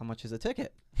 well, how much is a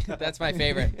ticket? That's my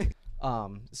favorite.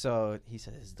 So he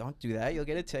says, don't do that. You'll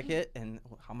get a ticket. And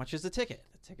how much is the ticket?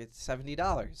 The ticket's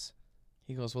 $70.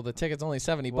 He goes, well, the ticket's only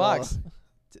 $70.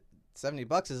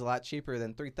 $70 is a lot cheaper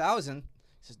than $3,000.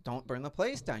 He says, don't burn the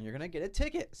place down. You're going to get a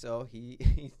ticket. So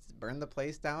he burned the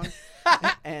place down.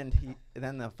 And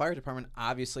then the fire department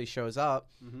obviously shows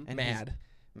up. And mad.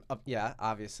 Yeah,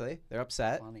 obviously. They're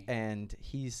upset. Funny. And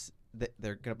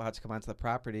they're about to come onto the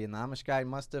property. And the Amish guy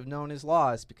must have known his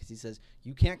laws because he says,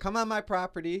 you can't come on my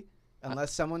property.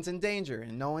 Unless someone's in danger,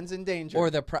 and no one's in danger.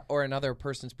 Or another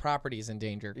person's property is in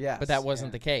danger. Yes. But that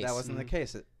wasn't the case. That wasn't the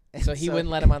case. So he wouldn't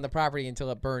let him on the property until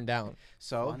it burned down.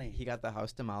 So he got the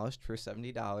house demolished for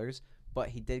 $70, but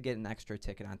he did get an extra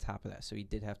ticket on top of that, so he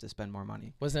did have to spend more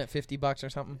money. Wasn't it $50 or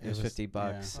something? It was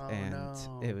 $50, Yeah. and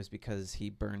Oh, no. it was because he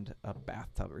burned a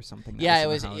bathtub or something. Yeah, that it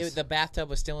was was. in the house. The bathtub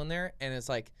was still in there, and it's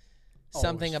like Oh, it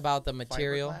something was about the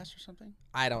material. Fiberglass or something?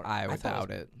 I don't. I would thought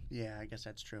doubt it. Yeah, I guess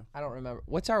that's true. I don't remember.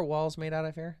 What's our walls made out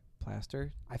of here?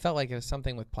 Plaster? I felt like it was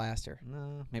something with plaster.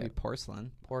 No, maybe Yeah.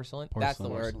 porcelain. Porcelain? That's the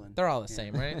word. Porcelain. They're all the Yeah.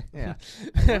 same, right? Yeah.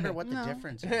 I wonder what the No.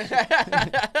 difference is.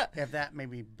 If that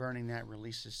maybe burning that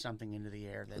releases something into the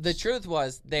air. That's, The truth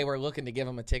was they were looking to give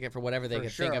him a ticket for whatever they For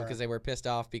could think of sure. because they were pissed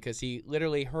off because he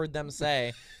literally heard them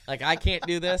say, like, I can't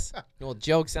do this. Well,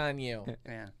 joke's on you.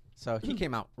 Yeah. So he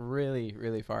came out really,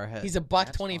 really far ahead. He's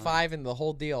 $1.25 in the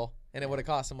whole deal, and it would have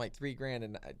cost him like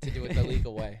 $3,000 to do it the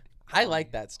legal way. I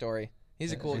like that story.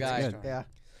 He's a cool It's guy. good. Yeah.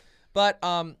 But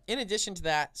in addition to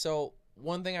that, so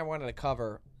one thing I wanted to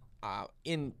cover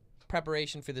in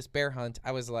preparation for this bear hunt,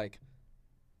 I was like,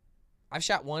 I've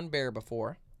shot one bear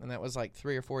before, and that was like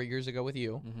 3 or 4 years ago with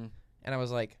you. Mm-hmm. And I was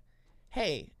like,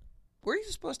 hey, where are you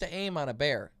supposed to aim on a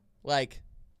bear? Like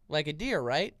a deer,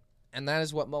 right? And that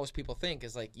is what most people think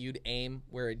is like you'd aim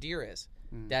where a deer is.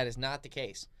 Mm. That is not the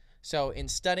case. So in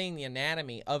studying the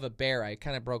anatomy of a bear, I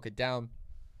kind of broke it down,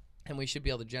 and we should be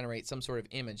able to generate some sort of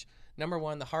image. Number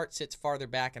one, the heart sits farther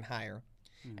back and higher,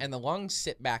 and the lungs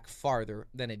sit back farther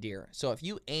than a deer. So if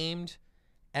you aimed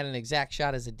at an exact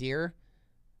shot as a deer,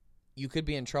 you could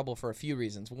be in trouble for a few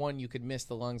reasons. One, you could miss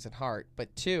the lungs and heart.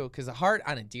 But two, because the heart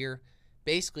on a deer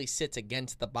basically sits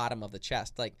against the bottom of the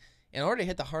chest. Like, in order to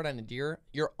hit the heart on a deer,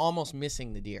 you're almost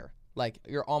missing the deer. Like,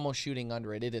 you're almost shooting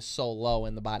under it. It is so low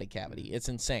in the body cavity. It's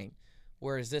insane.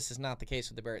 Whereas this is not the case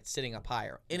with the bear. It's sitting up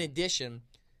higher. In addition,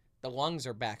 the lungs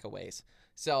are back a ways.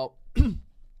 So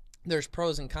there's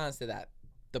pros and cons to that.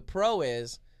 The pro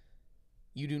is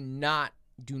you do not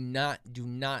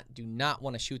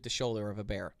want to shoot the shoulder of a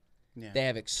bear. Yeah. They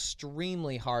have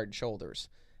extremely hard shoulders,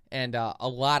 and a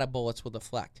lot of bullets will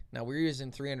deflect. Now, we're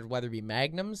using 300 Weatherby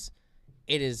Magnums.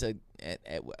 It is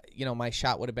my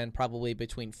shot would have been probably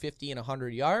between 50 and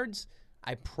 100 yards.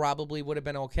 I probably would have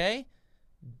been okay,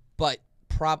 but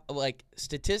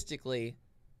statistically,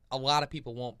 a lot of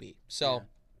people won't be. So,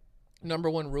 number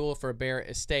one rule for a bear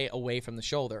is stay away from the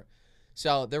shoulder.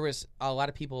 So there was a lot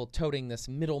of people toting this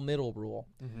middle rule.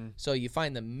 Mm-hmm. So you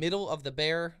find the middle of the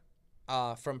bear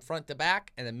from front to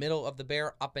back and the middle of the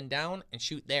bear up and down and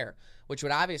shoot there, which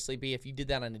would obviously be, if you did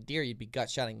that on a deer, you'd be gut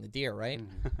shotting the deer, right?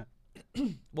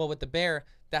 Well, with the bear,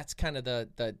 that's kind of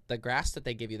the grass that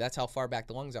they give you. That's how far back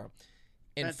the lungs are.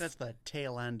 And That's the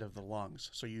tail end of the lungs.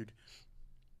 So you'd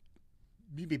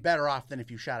be better off than if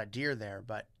you shot a deer there,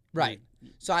 but right.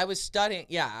 So I was studying,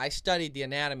 I studied the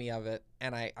anatomy of it,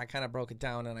 and I kind of broke it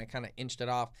down, and I kind of inched it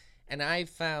off. And I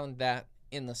found that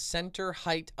in the center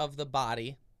height of the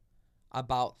body,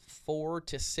 about 4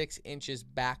 to 6 inches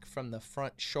back from the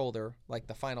front shoulder, like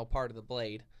the final part of the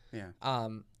blade,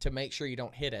 to make sure you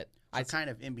don't hit it. So kind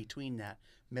of in between that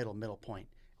middle point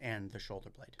and the shoulder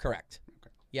blade. Correct.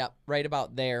 Okay. Yep, right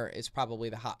about there is probably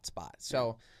the hot spot.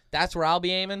 So that's where I'll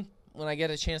be aiming when I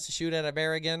get a chance to shoot at a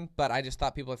bear again, but I just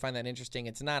thought people would find that interesting.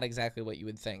 It's not exactly what you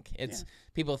would think.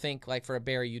 People think like for a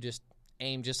bear you just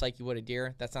aim just like you would a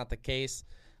deer. That's not the case.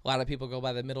 A lot of people go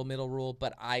by the middle rule,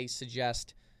 but I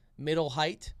suggest middle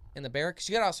height in the bear, because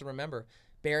you got to also remember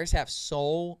bears have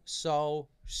so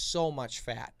much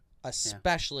fat,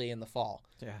 especially in the fall.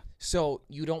 Yeah. So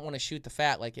you don't want to shoot the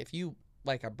fat. Like if you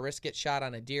like a brisket shot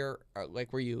on a deer, or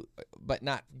like where you, but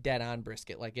not dead on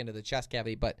brisket, like into the chest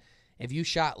cavity, but if you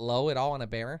shot low at all on a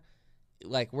bear,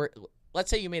 let's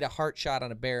say you made a heart shot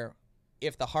on a bear,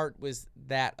 if the heart was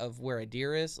that of where a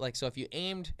deer is, like, so if you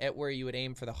aimed at where you would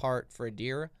aim for the heart for a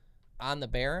deer on the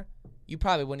bear, you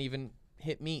probably wouldn't even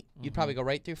hit meat. You'd probably go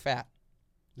right through fat.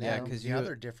 Yeah, Now, because the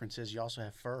other difference is you also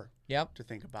have fur Yep. to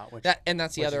think about, which That's the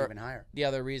puts it other even higher.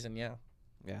 reason, yeah.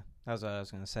 Yeah, that was what I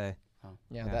was gonna say.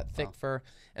 Yeah, Yeah. that thick fur.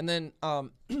 And then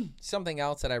something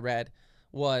else that I read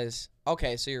was,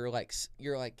 okay, so you're like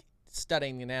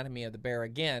studying the anatomy of the bear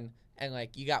again, and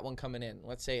like you got one coming in.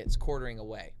 Let's say it's quartering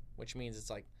away, which means it's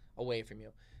like away from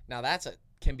you. Now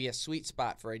can be a sweet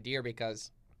spot for a deer,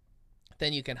 because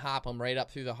then you can hop them right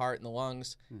up through the heart and the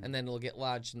lungs, and then it'll get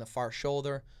lodged in the far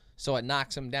shoulder. So it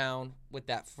knocks them down with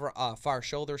that far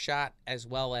shoulder shot, as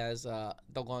well as the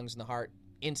lungs and the heart.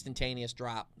 Instantaneous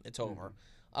drop. It's over.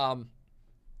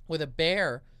 With a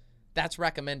bear, that's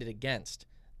recommended against.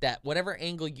 That whatever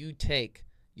angle you take,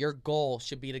 your goal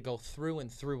should be to go through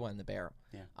and through on the bear.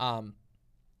 Yeah.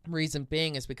 Reason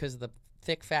being is because of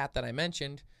thick fat that I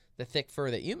mentioned, the thick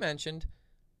fur that you mentioned,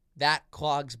 that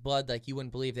clogs blood like you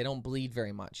wouldn't believe. They don't bleed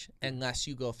very much unless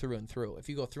you go through and through. If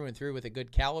you go through and through with a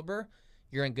good caliber,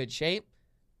 you're in good shape,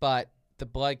 but the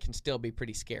blood can still be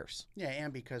pretty scarce. Yeah,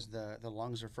 and because the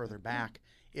lungs are further back,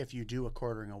 if you do a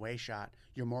quartering away shot,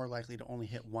 you're more likely to only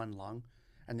hit one lung.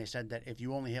 And they said that if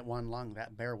you only hit one lung,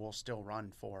 that bear will still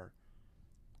run for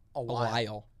a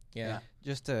while. Yeah.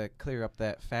 Just to clear up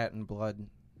that fat and blood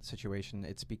situation,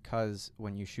 it's because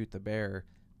when you shoot the bear,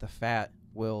 the fat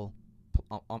will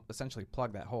essentially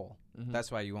plug that hole. Mhm.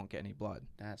 That's why you won't get any blood.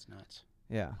 That's nuts.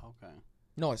 Yeah. Okay.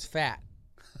 No, it's fat.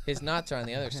 His nuts are on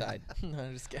the other side. No,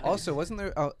 I'm just kidding. Also, isn't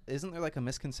there like a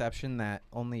misconception that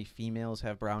only females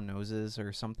have brown noses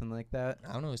or something like that?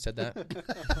 I don't know who said that.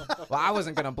 Well, I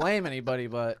wasn't gonna blame anybody,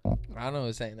 but I don't know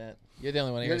who's saying that. You're the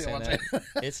only one here saying that.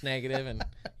 It's negative, and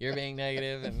you're being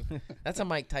negative, and that's a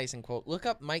Mike Tyson quote. Look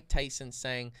up Mike Tyson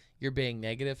saying you're being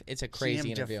negative. It's a crazy See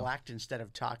him interview. deflect instead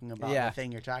of talking about Yeah. the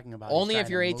thing you're talking about. Only He's if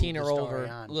trying you're to move 18 the or story over,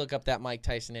 on. look up that Mike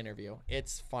Tyson interview.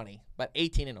 It's funny, but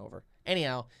 18 and over.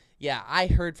 Anyhow, yeah, I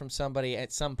heard from somebody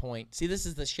at some point. See, this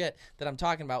is the shit that I'm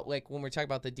talking about, like when we're talking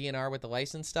about the DNR with the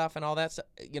license stuff and all that stuff,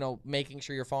 making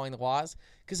sure you're following the laws.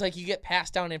 Because, like, you get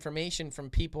passed down information from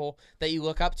people that you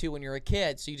look up to when you're a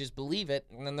kid, so you just believe it,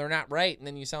 and then they're not right, and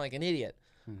then you sound like an idiot.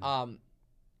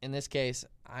 In this case,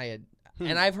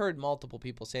 and I've heard multiple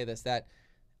people say this, that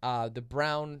the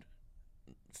brown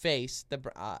face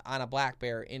on a black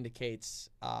bear indicates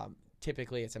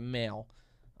typically it's a male.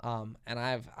 And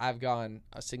I've gone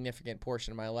a significant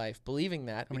portion of my life believing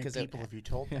that How many because people have you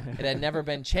told that? it had never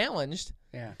been challenged.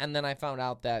 Yeah. And then I found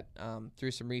out that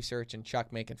through some research and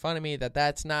Chuck making fun of me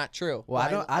that's not true.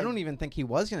 well, I don't even think he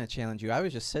was gonna challenge you. I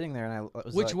was just sitting there and I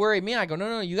was Which like, worried me. I go,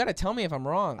 no, you got to tell me if I'm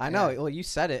wrong. I know. Well, you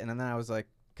said it, and then I was like,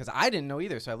 because I didn't know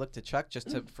either. So I looked at Chuck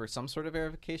just for some sort of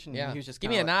verification. Yeah. And he was just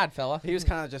Give me a nod, fella. He was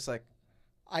kind of just like,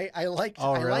 I liked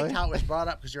Oh, I really? liked how it was brought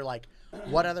up because you're like,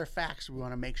 what other facts we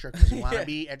want to make sure because we want to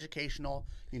be educational.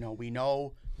 We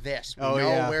know this. We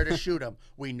know where to shoot them.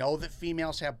 We know that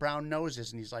females have brown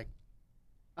noses, and he's like,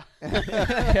 is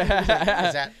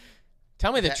that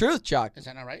Tell me the truth, Chuck. is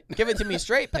that not right? Give it to me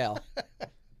straight, pal.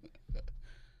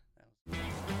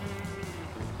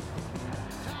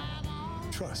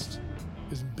 Trust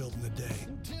isn't built in a day.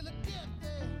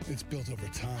 It's built over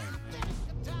time.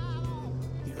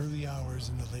 The early hours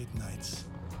and the late nights.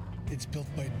 It's built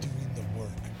by doing the work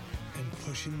and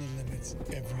pushing the limits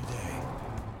every day.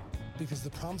 Because the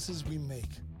promises we make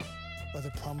are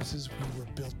the promises we were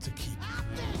built to keep.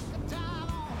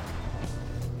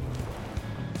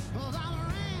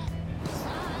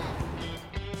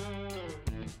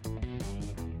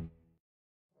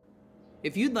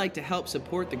 If you'd like to help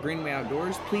support the Greenway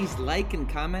Outdoors, please like and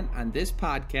comment on this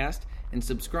podcast and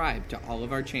subscribe to all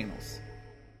of our channels.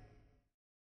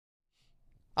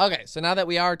 Okay, so now that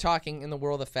we are talking in the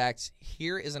world of facts,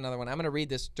 here is another one. I'm going to read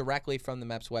this directly from the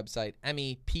MEPS website,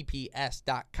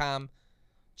 MEPPS.com.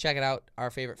 Check it out, our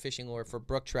favorite fishing lure for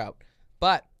brook trout.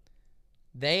 But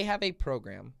they have a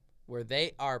program where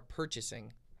they are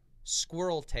purchasing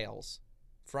squirrel tails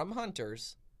from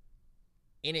hunters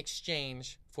in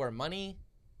exchange for money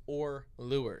or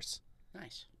lures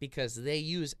Nice. because they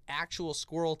use actual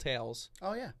squirrel tails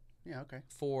Oh yeah. Yeah. Okay.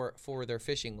 for their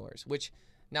fishing lures, which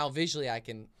now visually I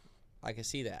can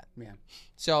see that. Yeah.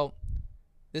 So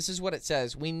this is what it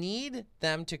says. We need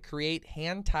them to create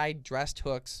hand-tied dressed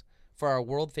hooks for our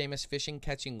world-famous fishing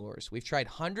catching lures. We've tried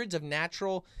hundreds of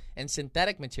natural and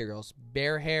synthetic materials,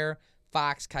 bear hair,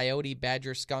 fox, coyote,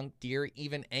 badger, skunk, deer,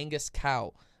 even Angus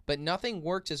cow, but nothing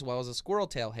worked as well as a squirrel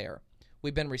tail hair.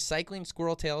 We've been recycling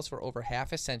squirrel tails for over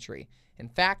half a century. In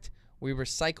fact, we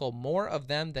recycle more of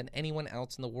them than anyone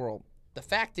else in the world. The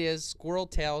fact is, squirrel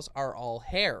tails are all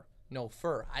hair, no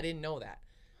fur. I didn't know that.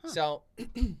 So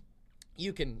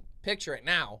you can picture it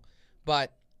now,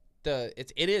 but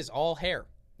it is all hair.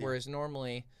 Whereas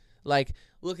normally, like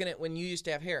looking at when you used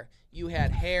to have hair, you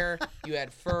had hair, you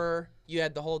had fur, you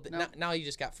had the whole. Now you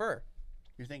just got fur.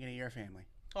 You're thinking of your family.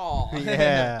 Oh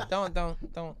Yeah. don't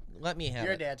let me have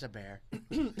Your it. dad's a bear.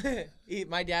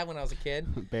 My dad, when I was a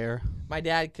kid, Bear. my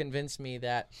dad convinced me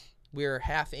that we were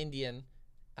half Indian,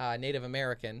 Native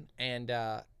American, and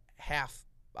half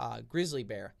grizzly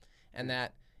bear, and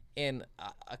that in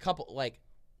a couple, like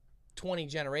 20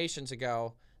 generations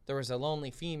ago, there was a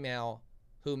lonely female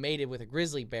who mated with a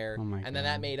grizzly bear, Oh my and then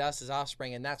that God. made us his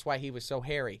offspring, and that's why he was so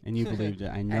hairy. And you believed it.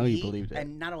 I know And you believed it.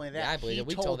 And not only that, Yeah, I believed he it.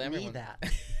 We told told me everyone.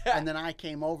 that. And then I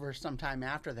came over sometime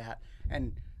after that,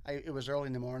 and it was early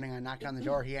in the morning. I knocked on the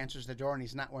door. He answers the door, and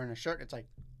he's not wearing a shirt. It's like,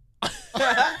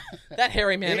 That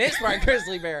hairy man is my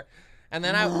grizzly bear. And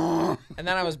then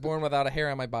I was born without a hair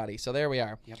on my body. So there we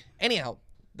are. Yep. Anyhow,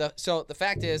 the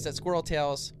fact is that squirrel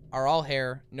tails are all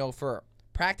hair, no fur.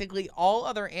 Practically all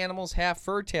other animals have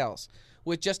fur tails,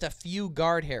 with just a few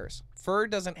guard hairs. Fur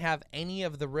doesn't have any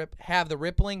of the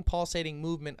rippling, pulsating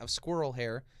movement of squirrel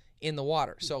hair in the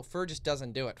water. So fur just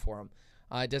doesn't do it for them.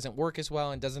 It doesn't work as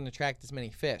well and doesn't attract as many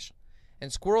fish.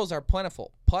 And squirrels are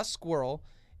plentiful. Plus, squirrel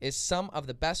is some of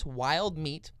the best wild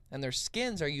meat, and their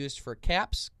skins are used for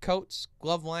caps, coats,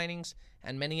 glove linings,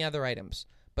 and many other items.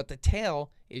 But the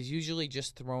tail is usually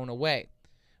just thrown away.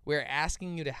 We're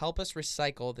asking you to help us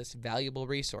recycle this valuable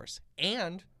resource,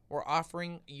 and we're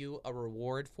offering you a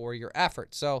reward for your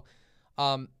effort. So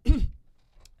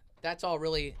that's all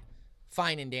really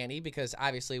fine and dandy because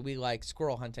obviously we like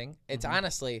squirrel hunting. It's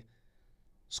honestly,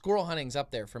 squirrel hunting's up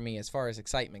there for me as far as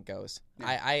excitement goes.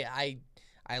 Yeah.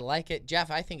 I like it.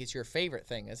 Jeff, I think it's your favorite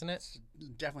thing, isn't it? It's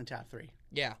definitely top 3.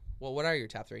 Yeah. Well, what are your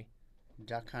top 3?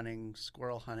 Duck hunting,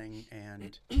 squirrel hunting,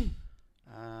 and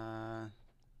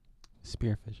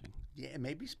spearfishing. Yeah,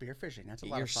 maybe spearfishing. That's a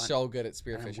lot You're of fun. so good at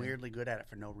And I'm spearfishing. weirdly good at it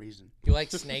for no reason. You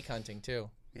like snake hunting too.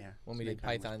 Yeah. When we snake did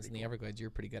hunting was pythons in pretty the cool. Everglades, you're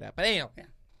pretty good at. But anyhow, Yeah.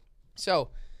 So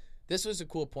this was a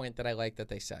cool point that I like that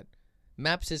they said.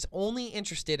 MEPS is only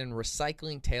interested in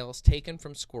recycling tails taken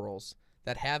from squirrels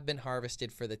that have been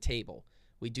harvested for the table.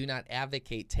 We do not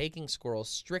advocate taking squirrels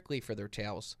strictly for their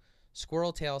tails.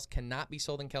 Squirrel tails cannot be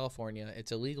sold in California.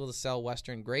 It's illegal to sell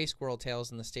western gray squirrel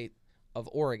tails in the state of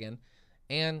Oregon,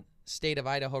 and state of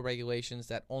Idaho regulations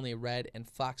that only red and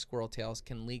fox squirrel tails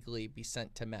can legally be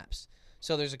sent to MEPS.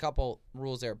 So there's a couple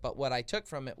rules there. But what I took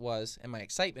from it was, and my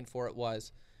excitement for it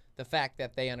was, the fact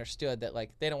that they understood that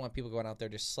like they don't want people going out there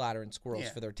just slaughtering squirrels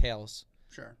for their tails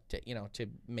Sure. to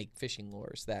make fishing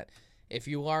lures. That if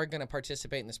you are going to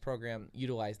participate in this program,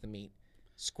 utilize the meat.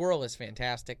 Squirrel is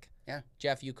fantastic. Yeah.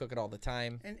 Jeff, you cook it all the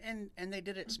time. And they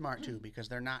did it smart too because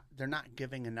they're not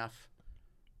giving enough,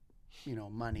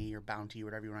 money or bounty or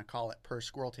whatever you want to call it per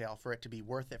squirrel tail for it to be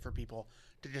worth it for people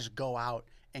to just go out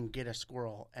and get a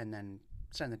squirrel and then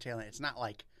send the tail in. It's not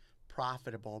like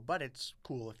profitable, but it's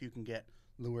cool if you can get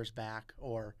lures back,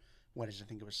 or I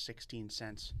think it was 16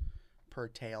 cents per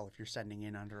tail if you're sending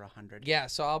in under 100. Yeah,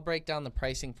 so I'll break down the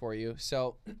pricing for you.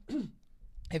 So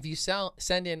if you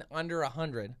send in under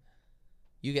 100,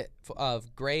 you get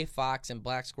of gray fox and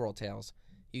black squirrel tails,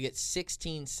 you get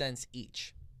 16 cents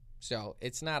each. So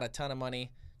it's not a ton of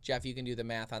money. Jeff, you can do the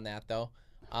math on that though.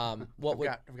 I've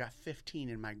got 15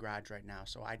 in my garage right now,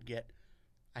 so I'd get,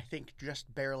 I think,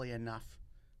 just barely enough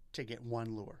to get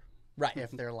one lure. Right.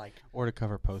 If they're like, Or to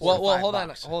cover posts. Well, $5.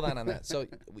 hold on that. So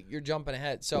you're jumping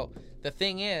ahead. So the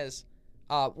thing is,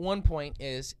 one point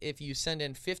is if you send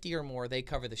in 50 or more, they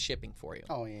cover the shipping for you.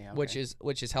 oh yeah, okay.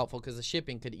 Which is helpful because the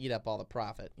shipping could eat up all the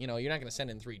profit. You're not going to send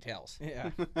in 3 tails. Yeah.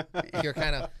 You're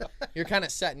kind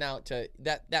of setting out to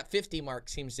that 50 mark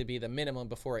seems to be the minimum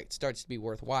before it starts to be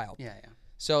worthwhile. yeah.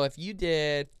 So if you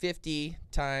did 50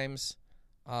 times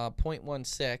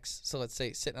 0.16, so let's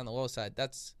say sitting on the low side,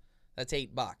 that's $8.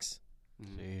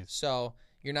 Jeez. So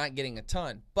you're not getting a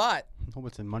ton, but Hope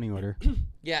it's in money order.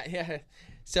 yeah.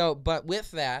 So, but with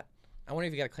that, I wonder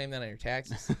if you got to claim that on your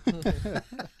taxes.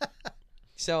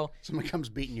 So Someone comes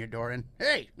beating your door in.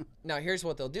 Hey. now here's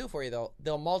what they'll do for you though.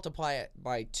 They'll multiply it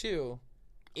by 2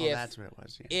 if That's what it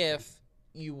was. Yeah. if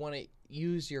you want to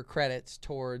use your credits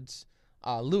towards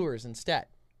lures instead.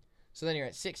 So then you're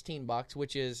at $16,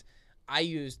 which is I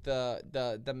used the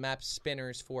MEPS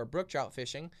spinners for brook trout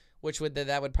fishing, which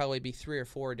that would probably be 3 or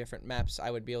 4 different MEPS I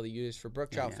would be able to use for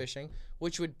brook trout fishing,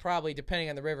 which would probably, depending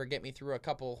on the river, get me through a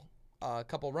couple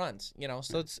runs.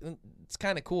 So it's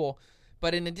kind of cool.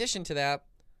 But in addition to that,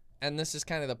 and this is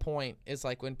kind of the point, is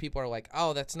like when people are like,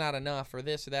 oh, that's not enough or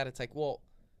this or that. It's like, well,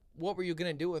 what were you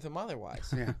gonna do with them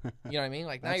otherwise? Yeah. You know what I mean?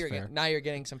 Like now That's you're fair. now you're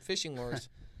getting some fishing lures.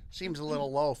 Seems a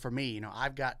little low for me.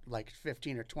 I've got like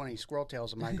 15 or 20 squirrel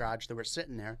tails in my garage that were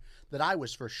sitting there that I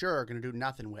was for sure going to do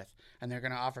nothing with, and they're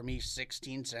going to offer me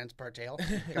 16 cents per tail.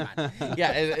 Come on.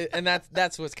 Yeah, and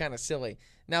that's what's kind of silly.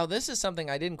 Now this is something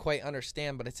I didn't quite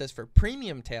understand, but it says for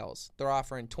premium tails they're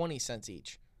offering 20 cents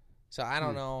each. So I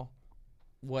don't know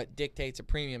what dictates a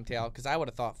premium tail, because I would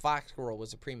have thought fox squirrel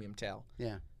was a premium tail.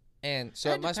 Yeah. And so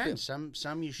That it must depends. be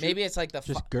Some you shoot. maybe it's like the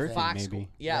Just girthy, fox maybe. squirrel.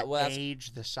 Yeah, the well that's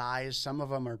age, the size. Some of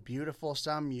them are beautiful.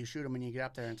 Some you shoot them and you get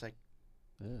up there and it's like,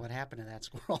 what happened to that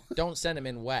squirrel? don't send them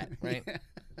in wet, right?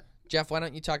 Jeff, why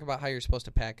don't you talk about how you're supposed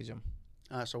to package them?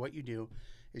 So what you do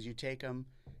is you take them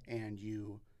and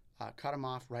you cut them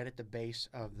off right at the base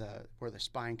of where the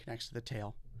spine connects to the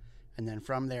tail, and then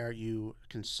from there you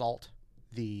can salt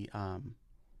the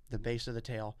base of the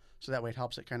tail, so that way it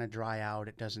helps it kind of dry out.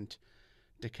 It doesn't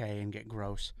decay and get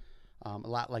gross. a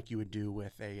lot like you would do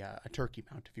with a turkey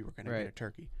mount if you were going to Right. get a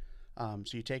turkey.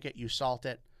 So you take it, you salt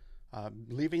it.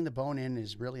 Leaving the bone in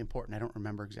is really important. I don't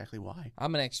remember exactly why.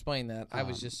 I'm going to explain that. I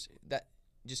was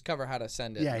just cover how to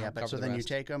send it. Yeah, and yeah. I'll But cover so the then you rest.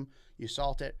 take them, you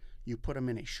salt it, you put them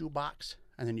in a shoe box,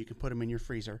 and then you can put them in your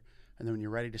freezer. And then when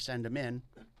you're ready to send them in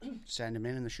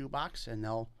the shoe box, and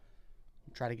they'll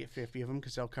try to get 50 of them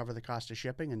because they'll cover the cost of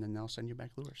shipping, and then they'll send you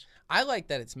back lures. I like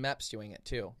that it's MEPS doing it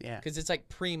too. Yeah. Because it's like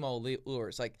primo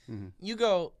lures. Like Mhm. you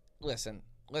go, listen,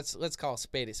 let's call a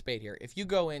spade here. If you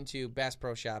go into Bass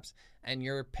Pro Shops and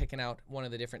you're picking out one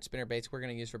of the different spinner baits we're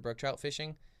going to use for brook trout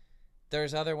fishing,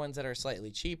 there's other ones that are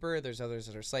slightly cheaper. There's others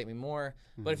that are slightly more.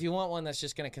 But if you want one that's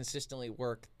just going to consistently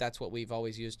work, that's what we've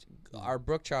always used. Our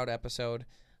brook trout episode,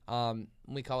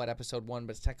 we call it episode 1,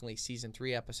 but it's technically season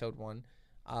 3, episode 1.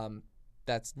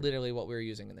 That's literally what we were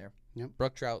using in there. Yep.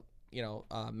 Brook trout,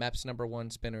 MEPS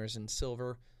 #1 spinners in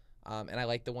silver. And I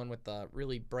like the one with the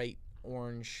really bright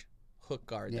orange hook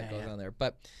guard that goes on there.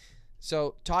 But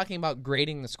so talking about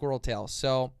grading the squirrel tail.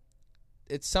 So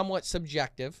it's somewhat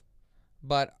subjective,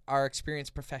 but our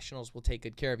experienced professionals will take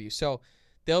good care of you. So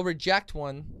they'll reject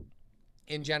one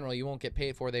in general. You won't get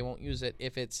paid for. They won't use it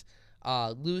if it's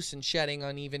loose and shedding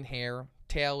uneven hair,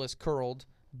 tail is curled,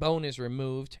 bone is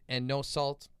removed, and no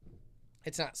salt.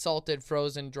 It's not salted,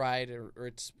 frozen, dried, or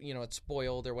it's it's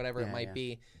spoiled or whatever it might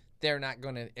be. They're not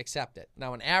going to accept it.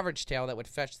 Now, an average tail that would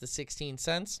fetch the 16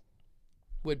 cents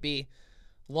would be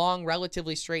long,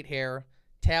 relatively straight hair.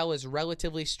 Tail is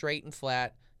relatively straight and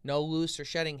flat. No loose or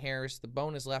shedding hairs. The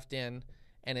bone is left in,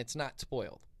 and it's not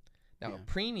spoiled. Now, a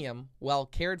premium, well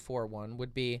cared for one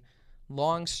would be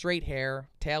long, straight hair.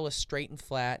 Tail is straight and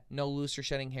flat. No loose or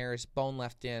shedding hairs. Bone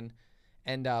left in.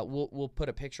 And we'll put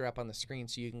a picture up on the screen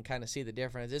so you can kind of see the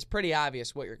difference. It's pretty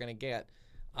obvious what you're going to get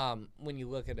when you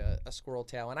look at a squirrel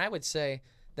tail. And I would say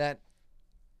that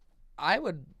I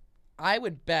would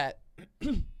bet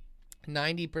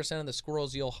 90% of the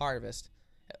squirrels you'll harvest,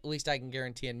 at least I can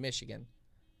guarantee in Michigan,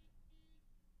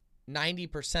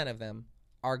 90% of them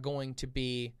are going to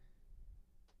be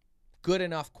good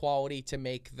enough quality to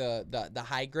make the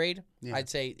high grade. Yeah. I'd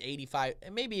say 85,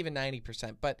 maybe even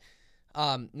 90%. But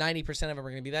 90% of them are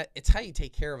going to be that. It's how you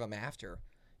take care of them after.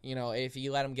 If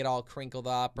you let them get all crinkled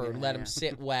up or let them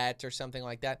sit wet or something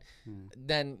like that,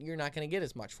 then you're not going to get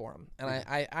as much for them. And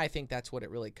I think that's what it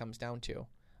really comes down to.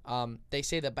 They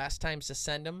say the best times to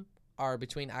send them are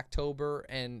between October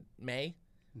and May,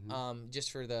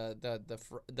 just for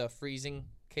the freezing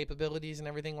capabilities and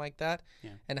everything like that.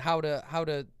 Yeah. And how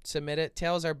to submit it.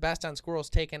 Tails are best on squirrels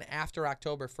taken after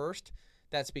October 1st.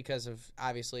 That's because of,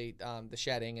 obviously, the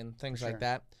shedding and things like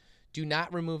that. Do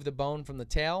not remove the bone from the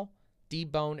tail.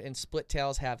 Deboned and split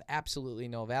tails have absolutely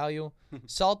no value.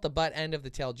 Salt the butt end of the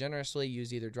tail generously.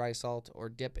 Use either dry salt or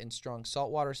dip in strong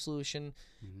saltwater solution.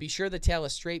 Be sure the tail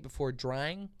is straight before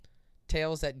drying.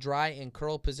 Tails that dry in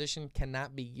curl position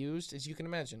cannot be used, as you can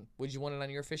imagine. Would you want it on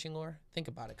your fishing lure? Think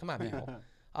about it. Come on, people.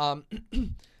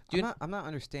 I'm not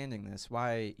understanding this.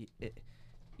 Why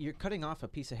you're cutting off a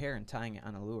piece of hair and tying it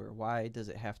on a lure? Why does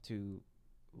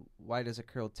a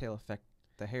curled tail affect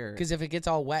the hair? Because if it gets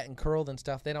all wet and curled and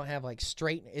stuff, they don't have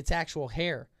straight. It's actual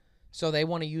hair, so they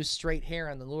want to use straight hair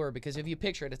on the lure. Because if you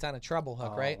picture it, it's on a treble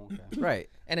hook, right? Okay. Right.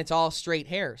 And it's all straight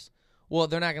hairs. Well,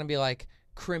 they're not going to be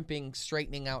crimping,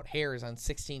 straightening out hairs on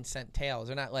 16-cent tails.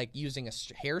 They're not using a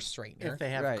hair straightener. If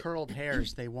they have curled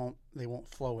hairs, they won't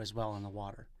flow as well in the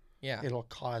water. Yeah. It'll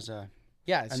cause a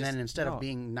Yeah. then instead of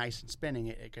being nice and spinning,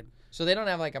 it could. So they don't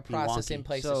have a process in wonky.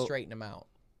 place to straighten them out.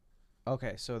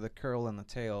 Okay, so the curl in the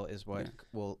tail is what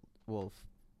will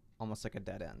almost like a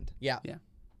dead end. Yeah. Yeah.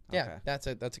 Yeah. Okay. That's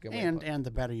a good way. to put it. And the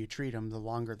better you treat them, the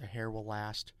longer the hair will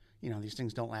last. These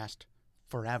things don't last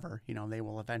forever. They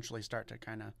will eventually start to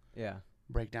kind of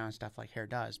break down and stuff like hair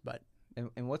does. But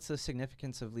And what's the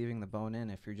significance of leaving the bone in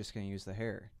if you're just going to use the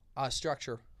hair?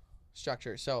 Structure.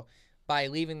 So by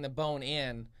leaving the bone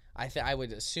in, I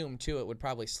would assume too it would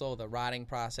probably slow the rotting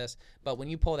process. But when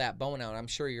you pull that bone out, I'm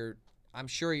sure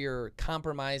you're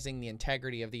compromising the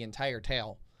integrity of the entire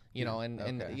tail.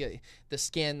 And the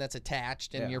skin that's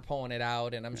attached, and you're pulling it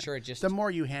out, and I'm sure it just the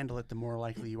more you handle it, the more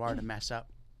likely you are to mess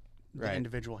up the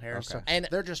individual hairs. Okay. So And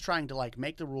they're just trying to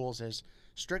make the rules as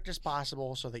strict as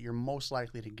possible so that you're most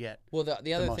likely to get. Well,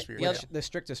 the other most thing, for your The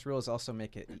strictest rules also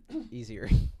make it easier.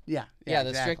 Yeah. the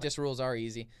exactly. strictest rules are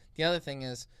easy. The other thing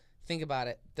is, think about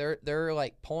it. They're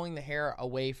pulling the hair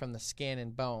away from the skin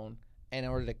and bone in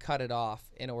order to cut it off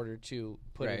in order to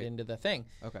put it into the thing.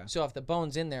 Okay. So if the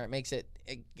bone's in there,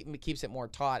 it keeps it more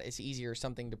taut. It's easier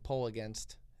something to pull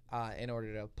against in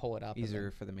order to pull it up.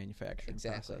 Easier for the manufacturing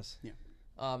Exactly. process. Yeah.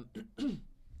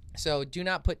 So do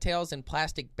not put tails in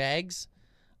plastic bags.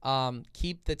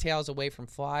 Keep the tails away from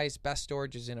flies. Best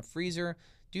storage is in a freezer.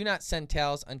 Do not send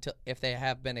tails until if they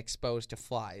have been exposed to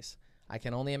flies. I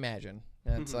can only imagine.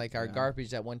 That's like our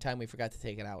garbage that one time we forgot to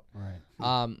take it out.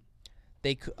 Right.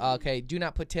 Do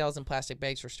not put tails in plastic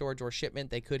bags for storage or shipment.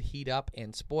 They could heat up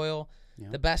and spoil. Yeah.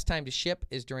 The best time to ship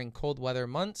is during cold weather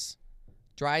months.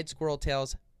 Dried squirrel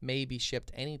tails may be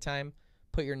shipped anytime.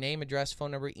 Put your name, address,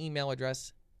 phone number, email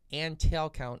address, and tail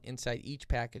count inside each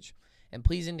package. And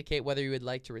please indicate whether you would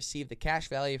like to receive the cash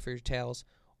value for your tails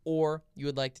or you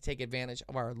would like to take advantage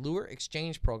of our lure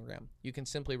exchange program. You can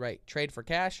simply write trade for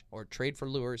cash or trade for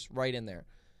lures right in there.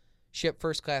 Ship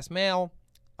first class mail.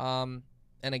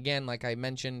 And again, like I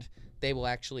mentioned, they will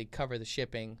actually cover the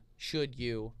shipping should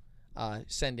you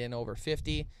send in over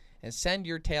 50. And send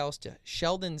your tails to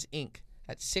Sheldon's Inc.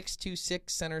 at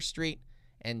 626 Center Street,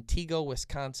 Antigo,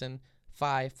 Wisconsin,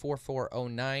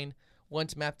 54409.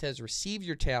 Once MEPT has received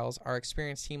your tails, our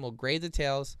experienced team will grade the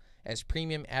tails as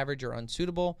premium, average, or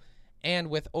unsuitable. And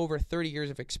with over 30 years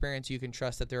of experience, you can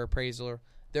trust that their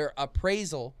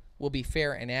appraisal will be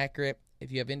fair and accurate.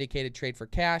 If you have indicated trade for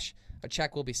cash, a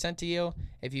check will be sent to you.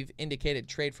 If you've indicated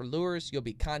trade for lures, you'll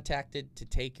be contacted to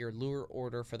take your lure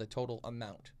order for the total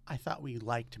amount. I thought we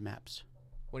liked MEPS.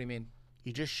 What do you mean?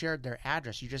 You just shared their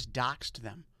address. You just doxed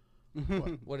them.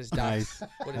 What is Nice. doxed?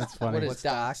 What is, That's funny. what is What's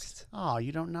doxed? Oh,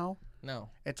 you don't know? No.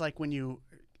 It's like when you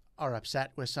are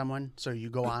upset with someone, so you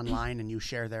go online and you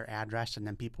share their address, and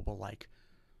then people will like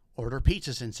order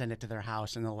pizzas and send it to their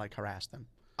house, and they'll like harass them.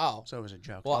 Oh. So it was a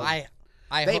joke. Well,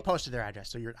 They posted their address,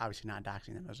 so you're obviously not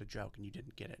doxing them. It was a joke, and you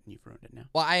didn't get it, and you've ruined it now.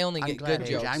 Well, I only I'm get glad good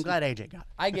AJ, jokes. I'm glad AJ got it.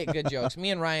 I get good jokes.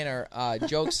 Me and Ryan are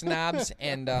joke snobs.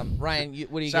 And Ryan,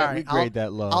 what do you Sorry, We grade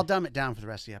that low. I'll dumb it down for the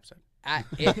rest of the episode.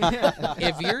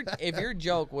 If your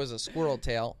joke was a squirrel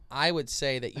tail, I would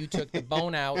say that you took the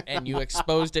bone out and you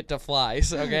exposed it to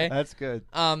flies. Okay. That's good.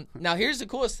 Now here's the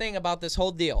coolest thing about this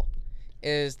whole deal,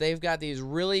 is they've got these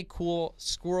really cool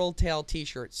squirrel tail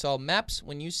T-shirts. So MEPS,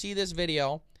 when you see this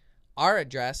video, our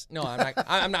address. No, I'm not.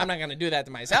 I'm not going to do that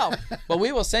to myself. But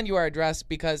we will send you our address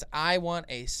because I want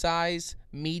a size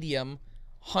medium.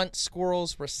 Hunt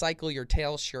squirrels, recycle your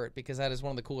tail shirt, because that is one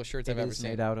of the coolest shirts I've ever seen.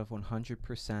 It is made out of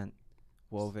 100%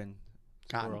 woven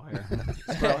squirrel Cotton.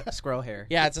 hair. Squirrel hair.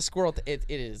 Yeah, it's a squirrel. It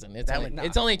isn't. It's That only, would not-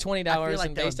 it's only $20 I feel like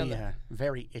and that would based on be the, a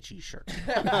very itchy shirt.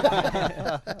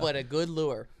 but a good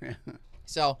lure.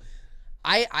 So,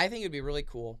 I think it'd be really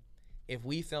cool if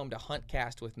we filmed a hunt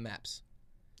cast with MEPS.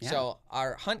 Yeah. So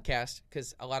our hunt cast,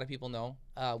 because a lot of people know,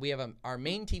 we have our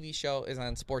main TV show is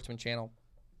on Sportsman Channel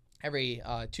every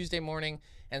Tuesday morning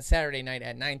and Saturday night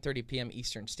at 9:30 p.m.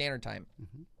 Eastern Standard Time.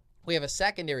 Mm-hmm. We have a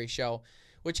secondary show,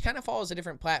 which kind of follows a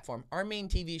different platform. Our main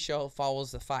TV show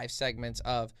follows the 5 segments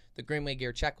of the Greenway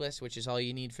Gear Checklist, which is all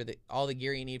you need for all the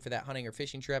gear you need for that hunting or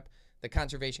fishing trip. The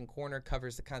Conservation Corner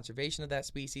covers the conservation of that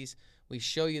species. We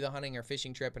show you the hunting or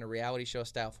fishing trip in a reality show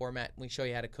style format. And we show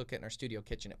you how to cook it in our studio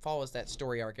kitchen. It follows that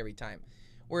story arc every time.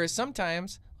 Whereas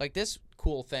sometimes, like this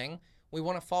cool thing, we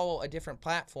want to follow a different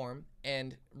platform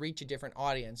and reach a different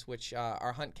audience, which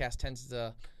our Huntcast tends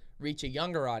to reach a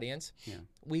younger audience. Yeah.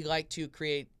 We like to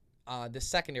create this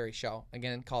secondary show,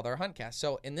 again, called our Huntcast.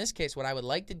 So in this case, what I would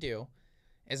like to do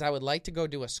is I would like to go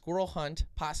do a squirrel hunt,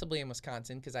 possibly in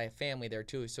Wisconsin, because I have family there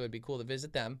too, so it'd be cool to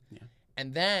visit them. Yeah.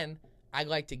 And then I'd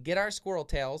like to get our squirrel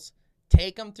tails,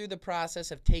 take them through the process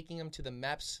of taking them to the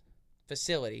MEPS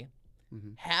facility,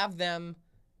 have them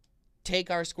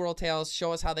take our squirrel tails,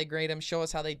 show us how they grade them, show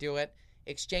us how they do it,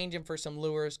 exchange them for some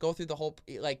lures, go through the whole,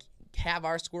 like, have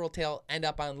our squirrel tail end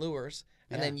up on lures,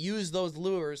 and then use those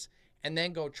lures and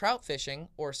then go trout fishing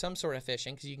or some sort of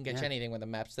fishing, because you can catch anything with the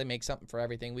MEPS. They make something for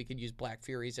everything. We could use Black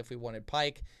Furies if we wanted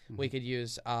pike. We could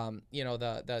use,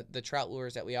 the trout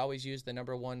lures that we always use, the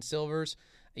 #1 silvers.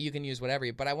 You can use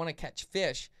whatever. But I want to catch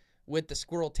fish with the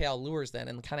squirrel tail lures then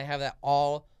and kind of have that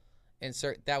all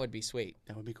insert. That would be sweet.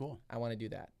 That would be cool. I want to do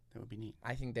that. That would be neat.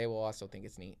 I think they will also think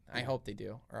it's neat. I hope they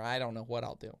do, or I don't know what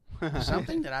I'll do.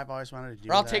 Something that I've always wanted to do.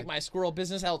 Or I'll that take my squirrel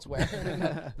business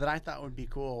elsewhere. that I thought would be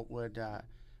cool would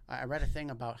I read a thing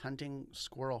about hunting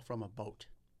squirrel from a boat.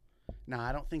 Now,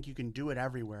 I don't think you can do it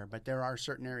everywhere, but there are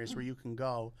certain areas where you can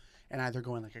go and either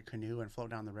go in like a canoe and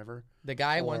float down the river. The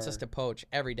guy wants us to poach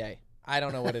every day. I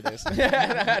don't know what it is.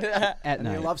 At And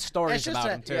night. they love stories It's just about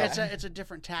them too. it's a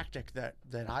different tactic that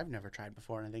I've never tried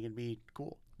before, and I think it'd be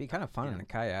cool. Be kind of fun in a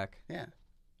kayak. Yeah.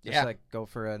 Just like go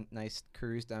for a nice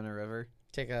cruise down a river.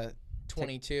 Take a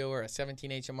 22 or a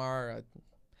 17 HMR or a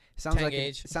Sounds 10 like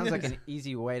gauge. it sounds like an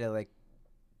easy way to like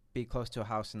be close to a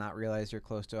house and not realize you're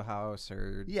close to a house,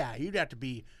 or Yeah, you'd have to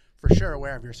be for sure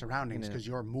aware of your surroundings Yeah. because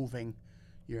you're moving,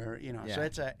 So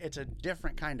it's a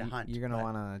different kind of hunt. You're gonna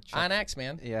want to check Onyx,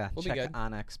 man. Yeah, We'll check be good.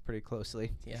 Onyx pretty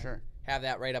closely. Yeah. Sure. Have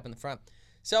that right up in the front.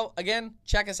 So, again,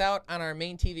 check us out on our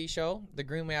main TV show, The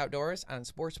Greenway Outdoors, on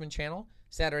Sportsman Channel,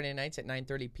 Saturday nights at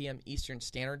 9:30 p.m. Eastern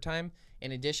Standard Time.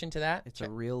 In addition to that, It's a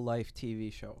real-life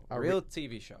TV show. A A real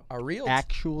TV show. a real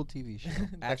Actual TV show.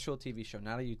 Actual TV show,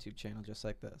 not a YouTube channel just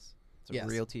like this. It's a Yes.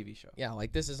 real TV show. Yeah,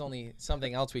 like this is only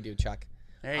something else we do, Chuck.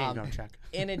 There you go, Chuck.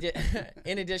 In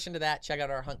addition to that, check out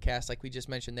our Huntcast, like we just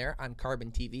mentioned there, on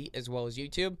Carbon TV as well as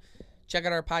YouTube. Check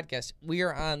out our podcast. We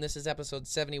are on, this is episode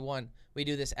 71. We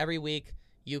do this every week.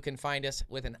 You can find us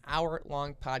with an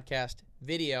hour-long podcast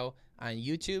video on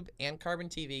YouTube and Carbon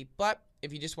TV. But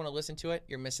if you just want to listen to it,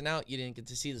 you're missing out. You didn't get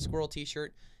to see the squirrel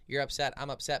t-shirt. You're upset. I'm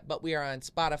upset. But we are on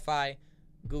Spotify,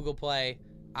 Google Play,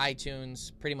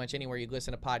 iTunes, pretty much anywhere you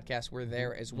listen to podcasts. We're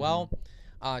there as well.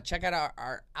 Check out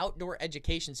our outdoor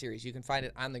education series. You can find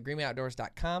it on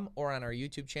thegreenwayoutdoors.com or on our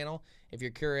YouTube channel if you're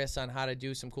curious on how to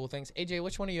do some cool things. AJ,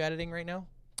 which one are you editing right now?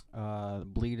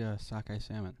 Bleed a sockeye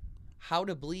salmon. How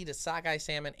to bleed a sockeye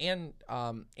salmon and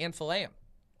fillet them.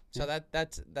 So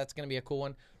that's going to be a cool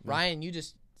one. Ryan, you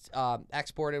just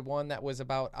exported one that was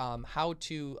about how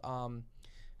to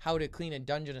clean a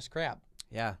Dungeness crab.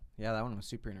 Yeah, that one was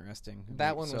super interesting.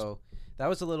 That one was- that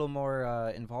was a little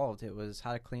more involved. It was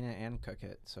how to clean it and cook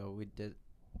it. So we did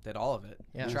all of it.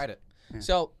 Yeah. We tried it.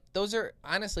 So those are,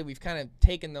 honestly, we've kind of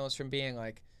taken those from being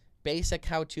like basic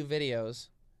how-to videos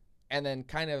and then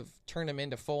kind of turn them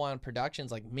into full-on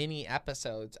productions, like mini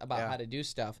episodes about how to do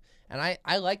stuff. And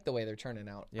I like the way they're turning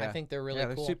out. Yeah. I think they're really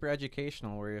they're cool. super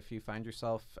educational, where if you find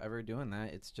yourself ever doing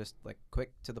that, it's just like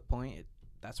quick to the point.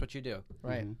 That's what you do.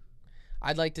 Right. Mm-hmm.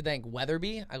 I'd like to thank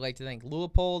Weatherby. I'd like to thank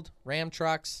Leupold, Ram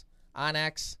Trucks,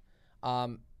 Onyx.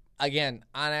 Again,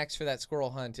 Onyx for that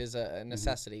squirrel hunt is a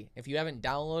necessity. If you haven't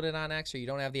downloaded Onyx or you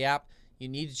don't have the app, you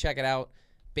need to check it out.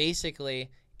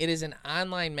 Basically, it is an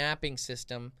online mapping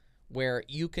system where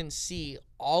you can see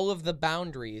all of the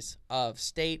boundaries of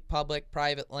state, public,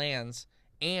 private lands,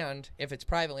 and if it's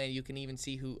private land, you can even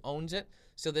see who owns it.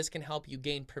 So this can help you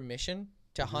gain permission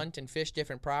to hunt and fish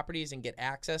different properties and get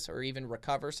access or even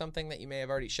recover something that you may have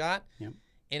already shot. Yep.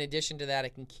 In addition to that,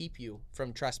 it can keep you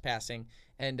from trespassing,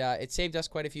 and it saved us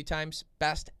quite a few times.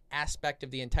 Best aspect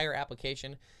of the entire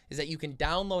application is that you can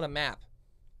download a map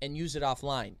and use it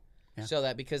offline. Yeah. So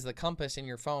that because the compass in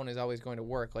your phone is always going to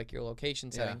work, like your location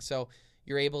settings, so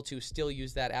you're able to still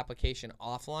use that application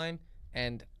offline.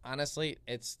 And honestly,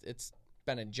 it's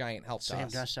been a giant help to us.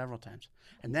 Saved us several times.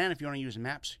 And then if you want to use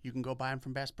maps, you can go buy them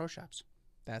from Bass Pro Shops.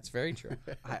 That's very true.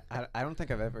 I don't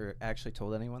think I've ever actually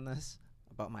told anyone this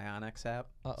about my Onyx app.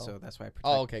 Uh-oh. So that's why I protect.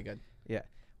 Oh, okay, good. Yeah.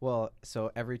 Well,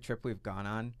 so every trip we've gone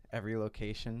on, every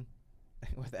location,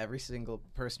 with every single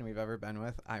person we've ever been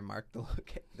with, I mark the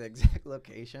exact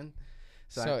location.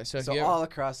 So all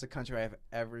across the country, I have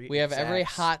every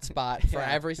hot spot for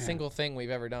every single thing we've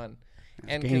ever done.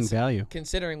 And Gaining value.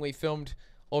 Considering we filmed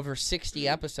over 60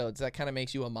 episodes, that kind of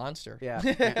makes you a monster.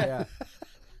 Yeah.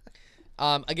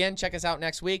 Again, check us out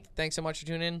next week. Thanks so much for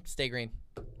tuning in. Stay green.